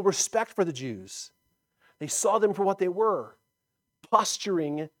real respect for the Jews. They saw them for what they were,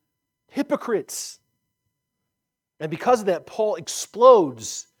 posturing hypocrites. And because of that, Paul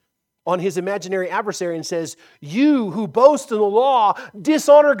explodes on his imaginary adversary and says, "You who boast in the law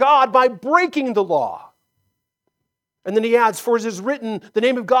dishonor God by breaking the law." And then he adds, "For it is written, the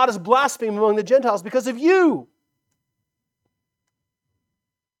name of God is blasphemed among the Gentiles because of you."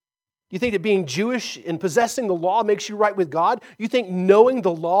 You think that being Jewish and possessing the law makes you right with God? You think knowing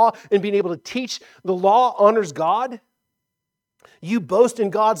the law and being able to teach the law honors God? You boast in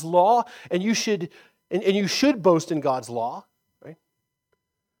God's law, and you should boast in God's law, right?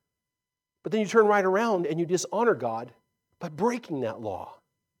 But then you turn right around and you dishonor God by breaking that law,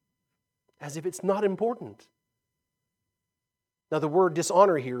 as if it's not important. Now, the word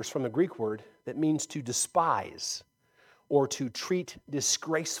dishonor here is from a Greek word that means to despise or to treat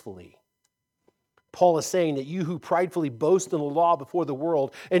disgracefully. Paul is saying that you who pridefully boast in the law before the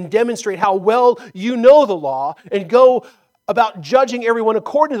world and demonstrate how well you know the law and go about judging everyone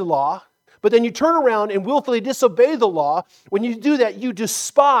according to the law, but then you turn around and willfully disobey the law, when you do that, you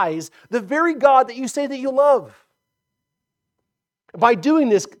despise the very God that you say that you love. By doing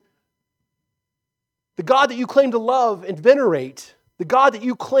this, the God that you claim to love and venerate, the God that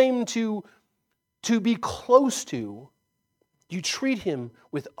you claim to be close to, you treat him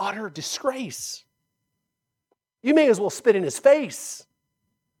with utter disgrace. You may as well spit in his face.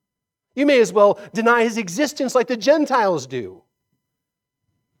 You may as well deny his existence like the Gentiles do.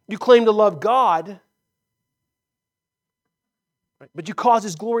 You claim to love God, but you cause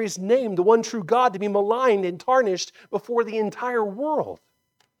his glorious name, the one true God, to be maligned and tarnished before the entire world.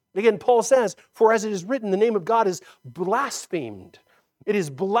 Again, Paul says, "For as it is written, the name of God is blasphemed. It is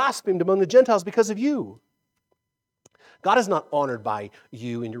blasphemed among the Gentiles because of you." God is not honored by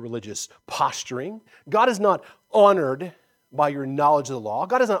you in your religious posturing. God is not honored by your knowledge of the law.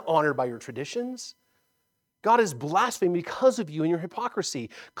 God is not honored by your traditions. God is blasphemed because of you and your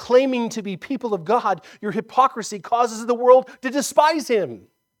hypocrisy. Claiming to be people of God, your hypocrisy causes the world to despise him.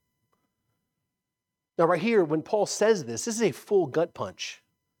 Now, right here, when Paul says this is a full gut punch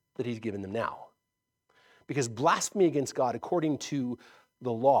that he's given them now. Because blasphemy against God, according to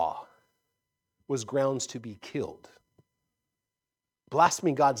the law, was grounds to be killed.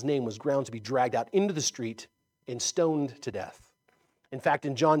 Blaspheming God's name was grounds to be dragged out into the street and stoned to death. In fact,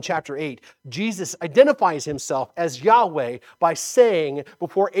 in John chapter 8, Jesus identifies himself as Yahweh by saying,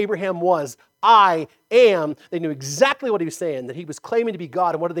 before Abraham was, "I am." They knew exactly what he was saying, that he was claiming to be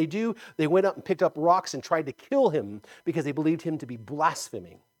God. And what did they do? They went up and picked up rocks and tried to kill him because they believed him to be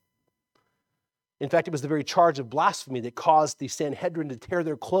blaspheming. In fact, it was the very charge of blasphemy that caused the Sanhedrin to tear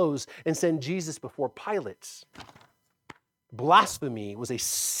their clothes and send Jesus before Pilate. Blasphemy was a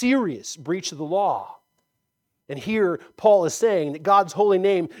serious breach of the law. And here, Paul is saying that God's holy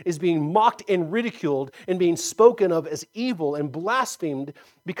name is being mocked and ridiculed and being spoken of as evil and blasphemed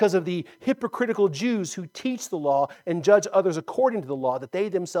because of the hypocritical Jews who teach the law and judge others according to the law that they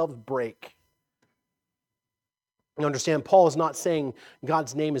themselves break. You understand, Paul is not saying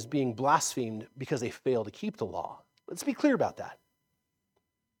God's name is being blasphemed because they fail to keep the law. Let's be clear about that.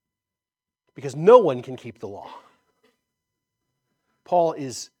 Because no one can keep the law. Paul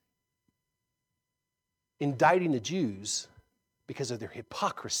is indicting the Jews because of their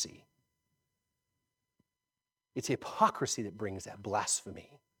hypocrisy. It's hypocrisy that brings that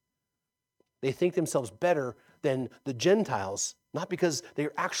blasphemy. They think themselves better than the Gentiles, not because they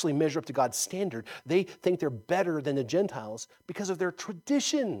actually measure up to God's standard. They think they're better than the Gentiles because of their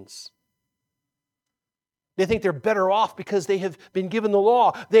traditions. They think they're better off because they have been given the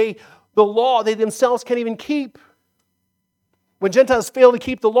law. The law they themselves can't even keep. When Gentiles fail to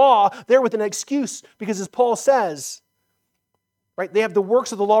keep the law, they're with an excuse because, as Paul says, right, they have the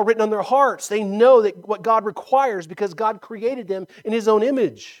works of the law written on their hearts. They know that what God requires because God created them in His own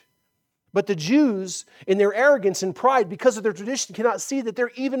image. But the Jews, in their arrogance and pride, because of their tradition, cannot see that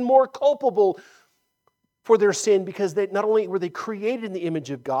they're even more culpable for their sin because not only were they created in the image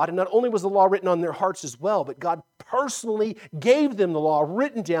of God, and not only was the law written on their hearts as well, but God personally gave them the law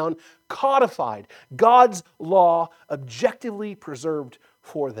written down, codified. God's law objectively preserved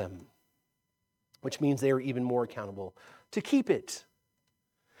for them, which means they are even more accountable to keep it.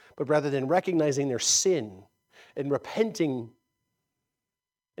 But rather than recognizing their sin and repenting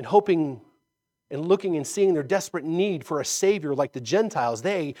and hoping and looking and seeing their desperate need for a Savior like the Gentiles,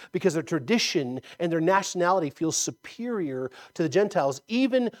 they, because their tradition and their nationality, feel superior to the Gentiles,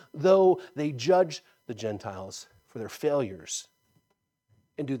 even though they judge the Gentiles for their failures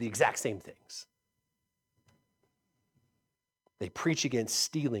and do the exact same things. They preach against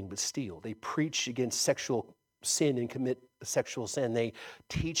stealing but steal. They preach against sexual sin and commit sexual sin. They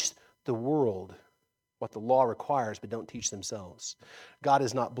teach the world what the law requires, but don't teach themselves. God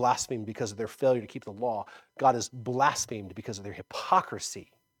is not blasphemed because of their failure to keep the law. God is blasphemed because of their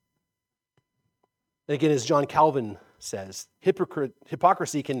hypocrisy. And again, as John Calvin says,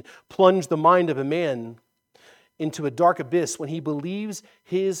 hypocrisy can plunge the mind of a man into a dark abyss when he believes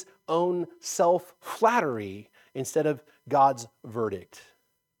his own self-flattery instead of God's verdict.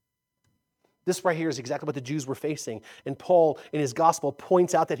 This right here is exactly what the Jews were facing. And Paul, in his gospel,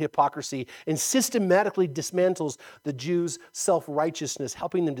 points out that hypocrisy and systematically dismantles the Jews' self-righteousness,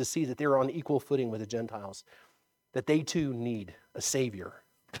 helping them to see that they're on equal footing with the Gentiles, that they too need a Savior.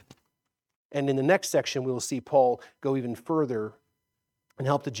 And in the next section, we will see Paul go even further and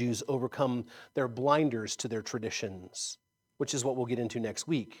help the Jews overcome their blinders to their traditions, which is what we'll get into next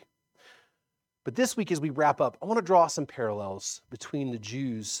week. But this week, as we wrap up, I want to draw some parallels between the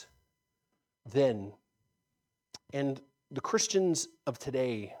Jews then and the Christians of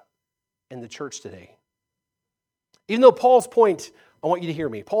today and the church today. Even though Paul's point, I want you to hear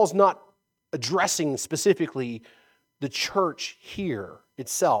me, Paul's not addressing specifically the church here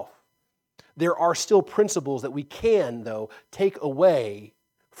itself. There are still principles that we can, though, take away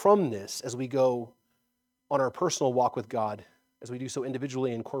from this as we go on our personal walk with God, as we do so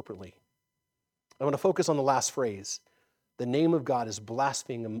individually and corporately. I want to focus on the last phrase. The name of God is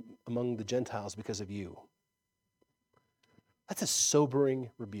blasphemed among the Gentiles because of you. That's a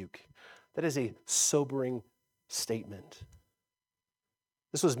sobering rebuke. That is a sobering statement.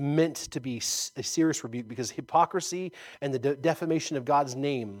 This was meant to be a serious rebuke because hypocrisy and the defamation of God's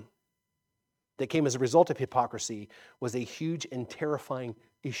name that came as a result of hypocrisy was a huge and terrifying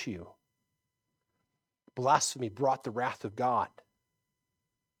issue. Blasphemy brought the wrath of God.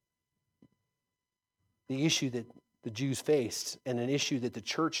 The issue that the Jews faced, and an issue that the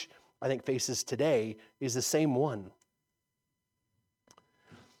church, I think, faces today, is the same one.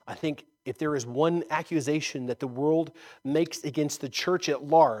 I think if there is one accusation that the world makes against the church at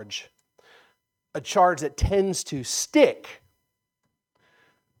large, a charge that tends to stick,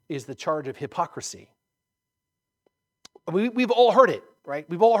 is the charge of hypocrisy. We've all heard it, right?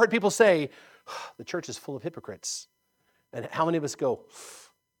 We've all heard people say, the church is full of hypocrites. And how many of us go,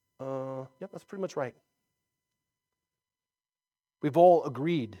 yep, that's pretty much right. We've all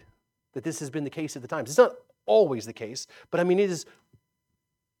agreed that this has been the case at the times. It's not always the case, but I mean, it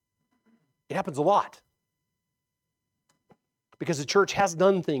happens a lot. Because the church has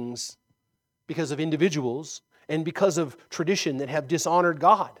done things because of individuals and because of tradition that have dishonored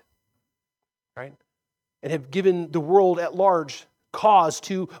God, right? And have given the world at large cause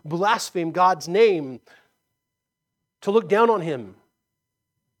to blaspheme God's name, to look down on Him,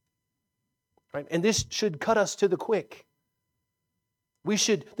 right? And this should cut us to the quick. This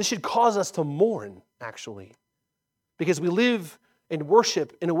should cause us to mourn, actually, because we live and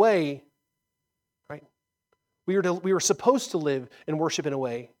worship in a way, right? We are supposed to live and worship in a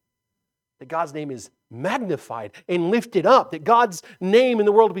way that God's name is magnified and lifted up, that God's name in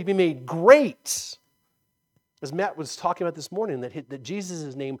the world will be made great. As Matt was talking about this morning, that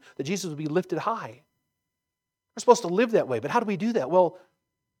Jesus' name, that Jesus would be lifted high. We're supposed to live that way, but how do we do that? Well,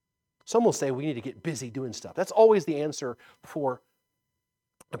 some will say we need to get busy doing stuff. That's always the answer for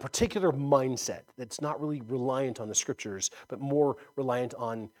a particular mindset that's not really reliant on the scriptures, but more reliant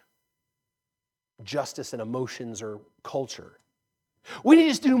on justice and emotions or culture. We need to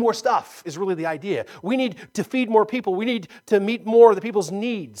just do more stuff is really the idea. We need to feed more people. We need to meet more of the people's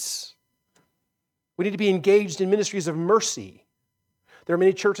needs. We need to be engaged in ministries of mercy. There are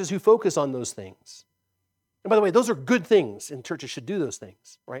many churches who focus on those things. And by the way, those are good things, and churches should do those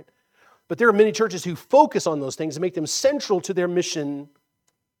things, right? But there are many churches who focus on those things and make them central to their mission,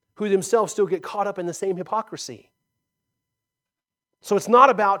 who themselves still get caught up in the same hypocrisy. So it's not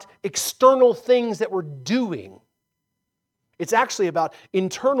about external things that we're doing. It's actually about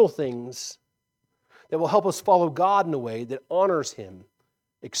internal things that will help us follow God in a way that honors Him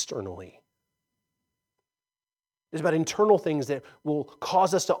externally. It's about internal things that will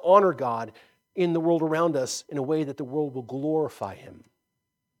cause us to honor God in the world around us in a way that the world will glorify Him.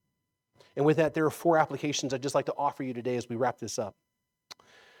 And with that, there are 4 applications I'd just like to offer you today as we wrap this up.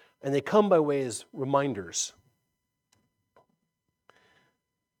 And they come by way as reminders.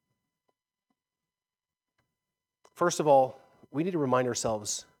 First of all, we need to remind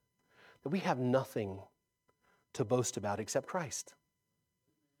ourselves that we have nothing to boast about except Christ.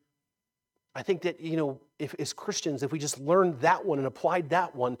 I think that, if as Christians, if we just learned that one and applied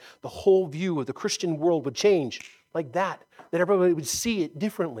that one, the whole view of the Christian world would change like that everybody would see it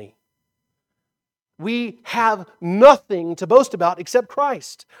differently. We have nothing to boast about except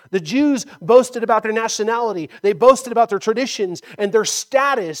Christ. The Jews boasted about their nationality. They boasted about their traditions and their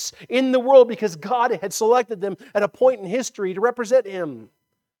status in the world because God had selected them at a point in history to represent Him.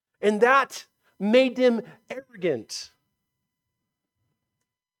 And that made them arrogant.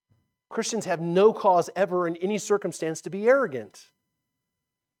 Christians have no cause ever in any circumstance to be arrogant.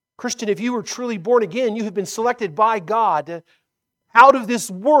 Christian, if you were truly born again, you have been selected by God out of this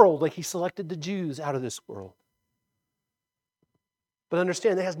world, like He selected the Jews out of this world. But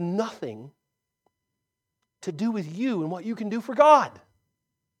understand, that has nothing to do with you and what you can do for God.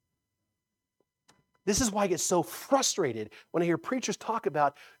 This is why I get so frustrated when I hear preachers talk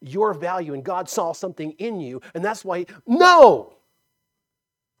about your value and God saw something in you, and that's why, no!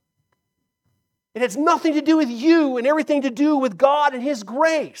 It has nothing to do with you and everything to do with God and His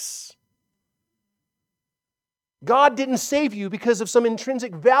grace. God didn't save you because of some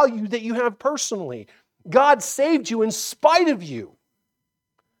intrinsic value that you have personally. God saved you in spite of you.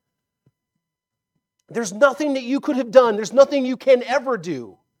 There's nothing that you could have done, there's nothing you can ever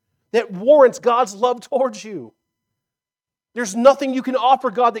do that warrants God's love towards you. There's nothing you can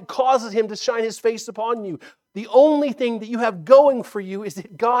offer God that causes Him to shine His face upon you. The only thing that you have going for you is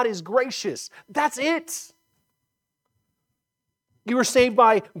that God is gracious. That's it. You were saved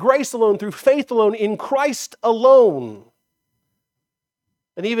by grace alone, through faith alone, in Christ alone.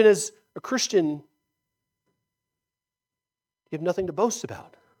 And even as a Christian, you have nothing to boast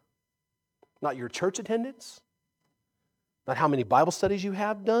about. Not your church attendance, not how many Bible studies you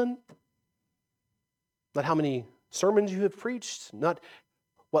have done, not how many sermons you have preached, not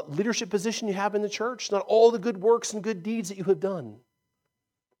what leadership position you have in the church, not all the good works and good deeds that you have done.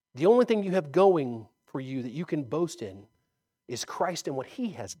 The only thing you have going for you that you can boast in is Christ and what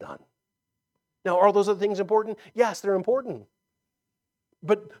He has done. Now, are those other things important? Yes, they're important.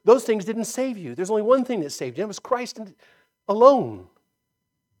 But those things didn't save you. There's only one thing that saved you, and it was Christ alone.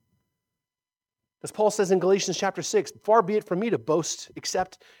 As Paul says in Galatians chapter 6, far be it from me to boast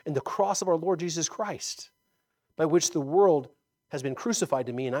except in the cross of our Lord Jesus Christ, by which the world has been crucified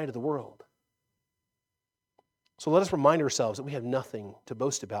to me and I to the world. So let us remind ourselves that we have nothing to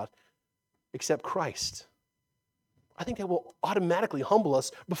boast about except Christ. I think that will automatically humble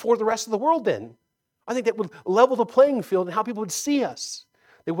us before the rest of the world then. I think that would level the playing field and how people would see us.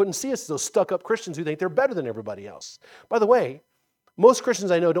 They wouldn't see us as those stuck-up Christians who think they're better than everybody else. By the way, most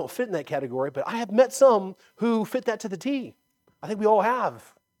Christians I know don't fit in that category, but I have met some who fit that to the T. I think we all have.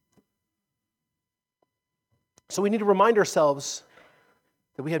 So we need to remind ourselves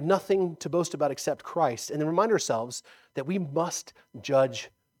that we have nothing to boast about except Christ, and then remind ourselves that we must judge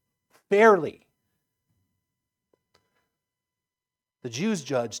fairly. The Jews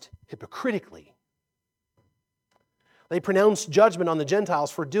judged hypocritically. They pronounced judgment on the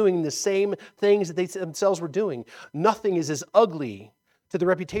Gentiles for doing the same things that they themselves were doing. Nothing is as ugly to the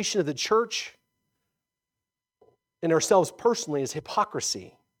reputation of the church and ourselves personally as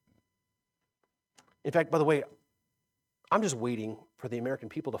hypocrisy. In fact, by the way, I'm just waiting for the American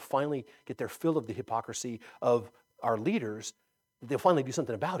people to finally get their fill of the hypocrisy of our leaders. They'll finally do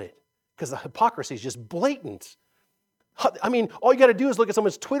something about it. because the hypocrisy is just blatant. I mean, all you got to do is look at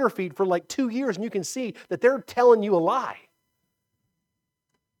someone's Twitter feed for like 2 years and you can see that they're telling you a lie.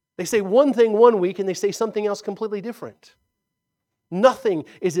 They say one thing one week and they say something else completely different. Nothing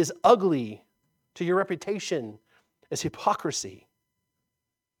is as ugly to your reputation as hypocrisy.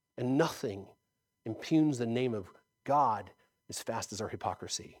 And nothing impugns the name of God as fast as our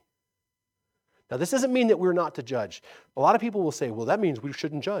hypocrisy. Now, this doesn't mean that we're not to judge. A lot of people will say, well, that means we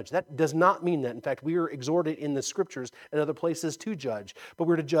shouldn't judge. That does not mean that. In fact, we are exhorted in the scriptures and other places to judge. But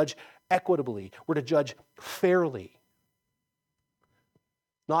we're to judge equitably. We're to judge fairly.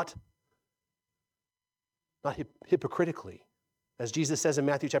 Not hypocritically. As Jesus says in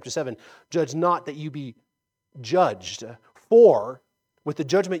Matthew chapter 7, judge not that you be judged. For with the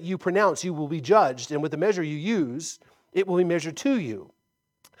judgment you pronounce, you will be judged. And with the measure you use, it will be measured to you.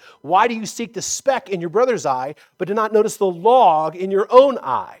 Why do you seek the speck in your brother's eye, but do not notice the log in your own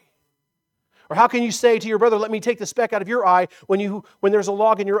eye? Or how can you say to your brother, let me take the speck out of your eye when there's a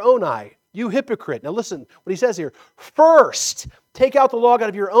log in your own eye? You hypocrite. Now listen what he says here. First, take out the log out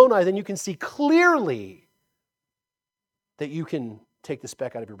of your own eye, then you can see clearly that you can take the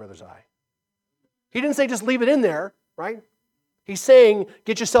speck out of your brother's eye. He didn't say just leave it in there, right? He's saying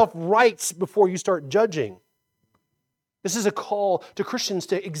get yourself right before you start judging. This is a call to Christians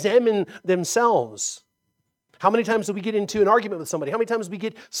to examine themselves. How many times do we get into an argument with somebody? How many times do we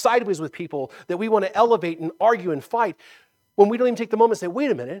get sideways with people that we want to elevate and argue and fight when we don't even take the moment and say,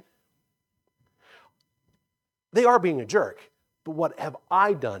 wait a minute. They are being a jerk, but what have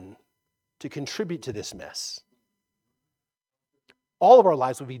I done to contribute to this mess? All of our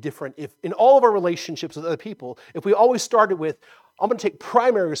lives would be different if in all of our relationships with other people, if we always started with, I'm going to take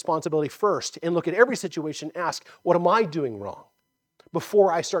primary responsibility first and look at every situation and ask, what am I doing wrong?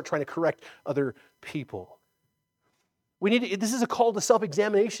 Before I start trying to correct other people. This is a call to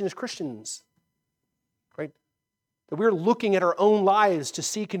self-examination as Christians, right? That we're looking at our own lives to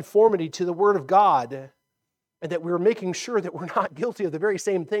see conformity to the Word of God and that we're making sure that we're not guilty of the very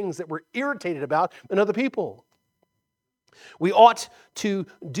same things that we're irritated about in other people. We ought to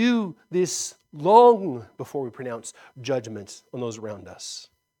do this long before we pronounce judgment on those around us.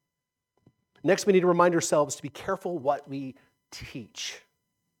 Next, we need to remind ourselves to be careful what we teach.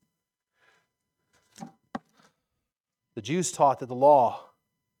 The Jews taught the law,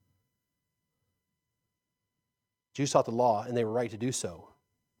 and they were right to do so.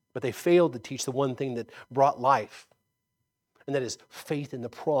 But they failed to teach the one thing that brought life, and that is faith in the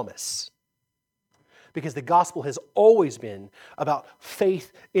promise. Because the gospel has always been about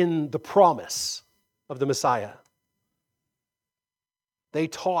faith in the promise of the Messiah. They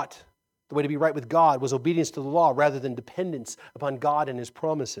taught the way to be right with God was obedience to the law rather than dependence upon God and His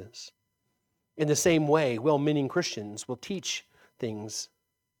promises. In the same way, well-meaning Christians will teach things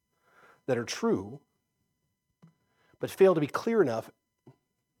that are true, but fail to be clear enough, and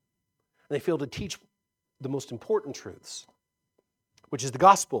they fail to teach the most important truths, which is the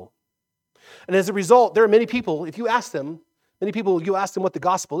gospel. And as a result, there are many people, if you ask them, you ask them what the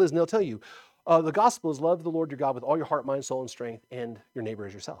gospel is, and they'll tell you, the gospel is love the Lord your God with all your heart, mind, soul, and strength, and your neighbor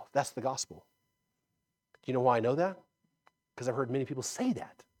as yourself. That's the gospel. Do you know why I know that? Because I've heard many people say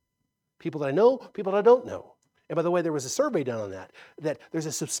that. People that I know, people that I don't know. And by the way, there was a survey done on that there's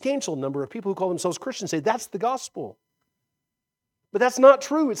a substantial number of people who call themselves Christians say that's the gospel. But that's not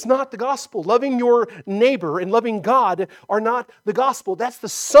true. It's not the gospel. Loving your neighbor and loving God are not the gospel. That's the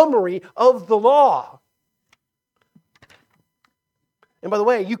summary of the law. And by the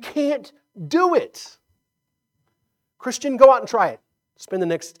way, you can't do it. Christian, go out and try it. Spend the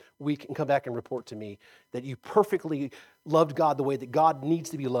next week and come back and report to me that you perfectly loved God the way that God needs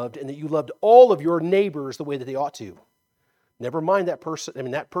to be loved and that you loved all of your neighbors the way that they ought to. Never mind that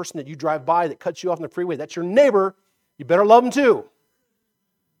person. That person that you drive by that cuts you off on the freeway, that's your neighbor. You better love them too.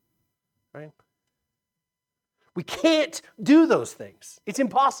 Right? We can't do those things. It's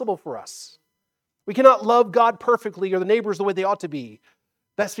impossible for us. We cannot love God perfectly or the neighbors the way they ought to be.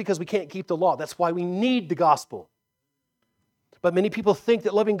 That's because we can't keep the law. That's why we need the gospel. But many people think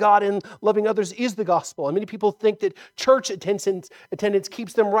that loving God and loving others is the gospel. And many people think that church attendance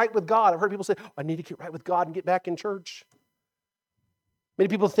keeps them right with God. I've heard people say, I need to get right with God and get back in church. Many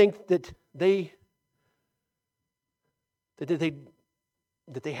people think that they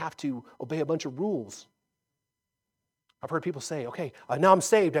have to obey a bunch of rules. I've heard people say, okay, now I'm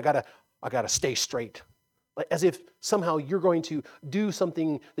saved, I gotta stay straight. Like, as if somehow you're going to do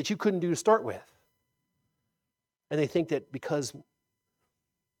something that you couldn't do to start with. And they think that because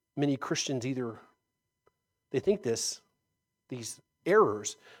many Christians they think these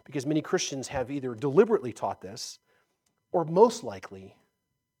errors, because many Christians have either deliberately taught this, or most likely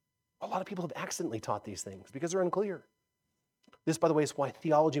A lot of people have accidentally taught these things because they're unclear. This, by the way, is why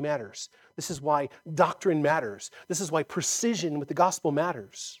theology matters. This is why doctrine matters. This is why precision with the gospel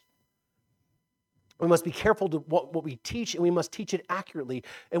matters. We must be careful to what we teach, and we must teach it accurately,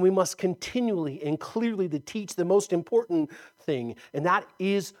 and we must continually and clearly to teach the most important thing, and that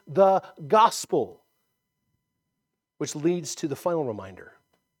is the gospel, which leads to the final reminder.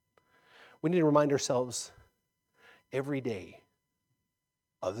 We need to remind ourselves every day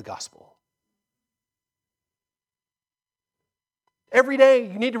of the gospel. Every day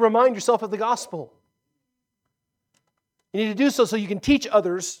you need to remind yourself of the gospel. You need to do so you can teach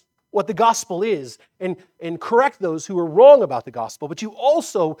others what the gospel is and correct those who are wrong about the gospel. But you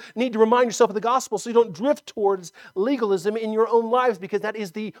also need to remind yourself of the gospel so you don't drift towards legalism in your own lives, because that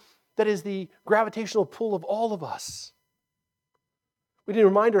is the gravitational pull of all of us. We need to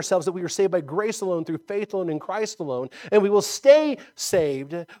remind ourselves that we are saved by grace alone, through faith alone, in Christ alone, and we will stay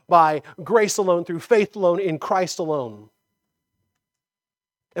saved by grace alone, through faith alone, in Christ alone.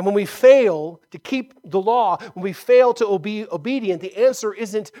 And when we fail to keep the law, when we fail to be obedient, the answer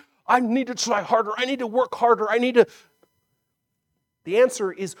isn't, I need to try harder, I need to work harder, The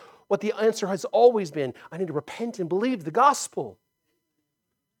answer is what the answer has always been. I need to repent and believe the gospel.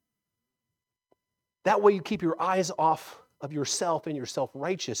 That way you keep your eyes off of yourself and your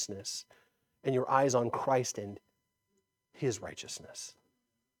self-righteousness, and your eyes on Christ and His righteousness.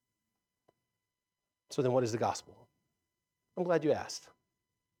 So then what is the gospel? I'm glad you asked.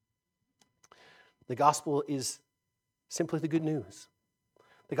 The gospel is simply the good news.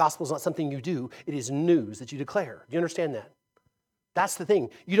 The gospel is not something you do. It is news that you declare. Do you understand that? That's the thing.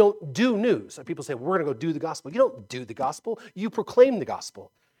 You don't do news. People say, we're going to go do the gospel. You don't do the gospel. You proclaim the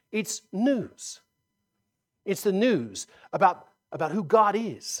gospel. It's news. It's the news about who God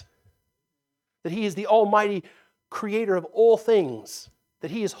is. That He is the almighty creator of all things.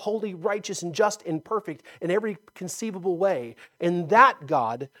 That He is holy, righteous, and just and perfect in every conceivable way. And that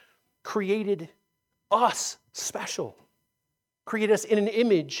God created us special. Created us in an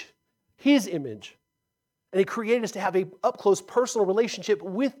image, His image. And He created us to have an up-close personal relationship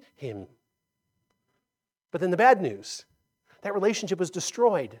with Him. But then the bad news, that relationship was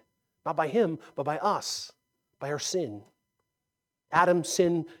destroyed. Not by Him, but by us, by our sin. Adam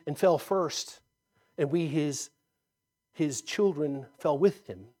sinned and fell first, and we, his children, fell with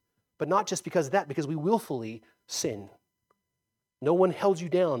him. But not just because of that, because we willfully sin. No one held you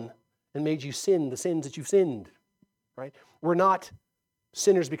down and made you sin the sins that you've sinned, right? We're not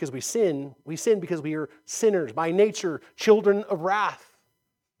sinners because we sin. We sin because we are sinners, by nature, children of wrath,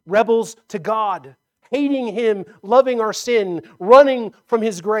 rebels to God, hating Him, loving our sin, running from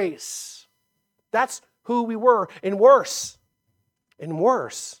His grace. That's who we were. And worse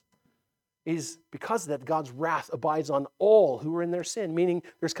is because of that, God's wrath abides on all who are in their sin, meaning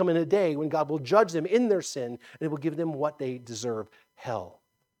there's coming a day when God will judge them in their sin, and it will give them what they deserve, hell.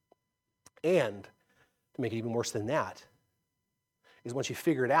 And to make it even worse than that, is once you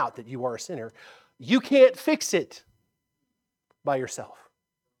figure it out that you are a sinner, you can't fix it by yourself.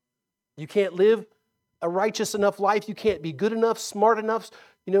 You can't live a righteous enough life. You can't be good enough, smart enough,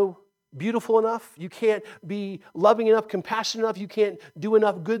 beautiful enough. You can't be loving enough, compassionate enough. You can't do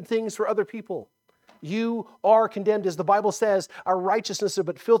enough good things for other people. You are condemned, as the Bible says, our righteousness are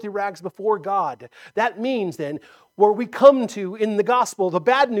but filthy rags before God. That means then, where we come to in the gospel, the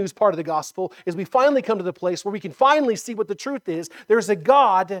bad news part of the gospel, is we finally come to the place where we can finally see what the truth is. There's a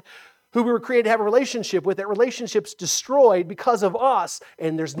God who we were created to have a relationship with. That relationship's destroyed because of us,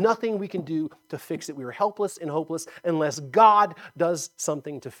 and there's nothing we can do to fix it. We are helpless and hopeless unless God does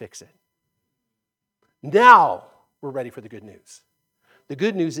something to fix it. Now we're ready for the good news. The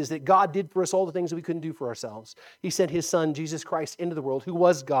good news is that God did for us all the things that we couldn't do for ourselves. He sent His Son, Jesus Christ, into the world, who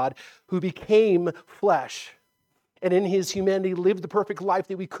was God, who became flesh, and in His humanity lived the perfect life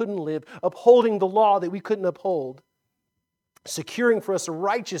that we couldn't live, upholding the law that we couldn't uphold, securing for us a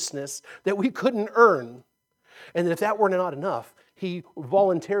righteousness that we couldn't earn. And that if that were not enough, He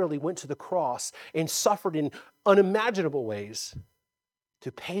voluntarily went to the cross and suffered in unimaginable ways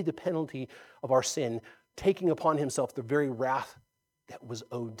to pay the penalty of our sin, taking upon Himself the very wrath that was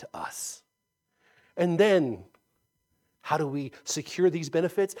owed to us. And then, how do we secure these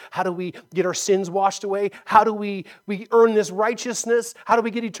benefits? How do we get our sins washed away? How do we earn this righteousness? How do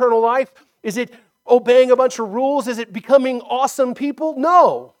we get eternal life? Is it obeying a bunch of rules? Is it becoming awesome people?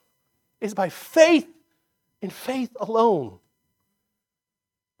 No. It's by faith and faith alone.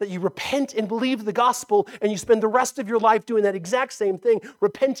 that you repent and believe the gospel, and you spend the rest of your life doing that exact same thing,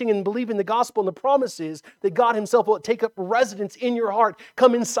 repenting and believing the gospel. And the promise is that God himself will take up residence in your heart,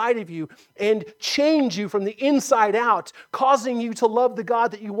 come inside of you, and change you from the inside out, causing you to love the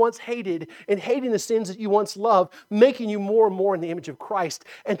God that you once hated and hating the sins that you once loved, making you more and more in the image of Christ.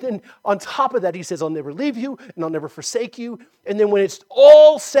 And then on top of that, he says, I'll never leave you and I'll never forsake you. And then when it's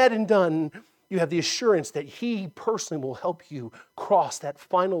all said and done, you have the assurance that he personally will help you cross that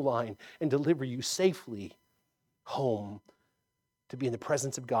final line and deliver you safely home to be in the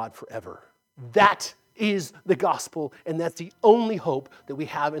presence of God forever. That is the gospel, and that's the only hope that we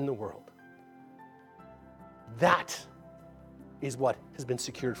have in the world. That is what has been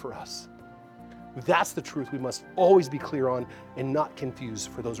secured for us. That's the truth we must always be clear on and not confuse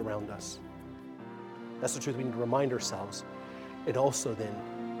for those around us. That's the truth we need to remind ourselves and also then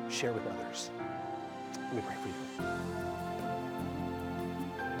share with others. Let me pray for you.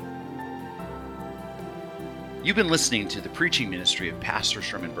 You've been listening to the preaching ministry of Pastor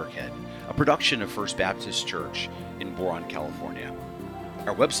Sherman Burkhead, a production of First Baptist Church in Boron, California.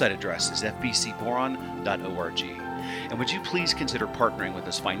 Our website address is fbcboron.org. And would you please consider partnering with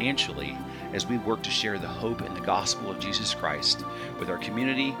us financially as we work to share the hope and the gospel of Jesus Christ with our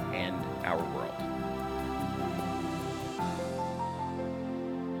community and our world.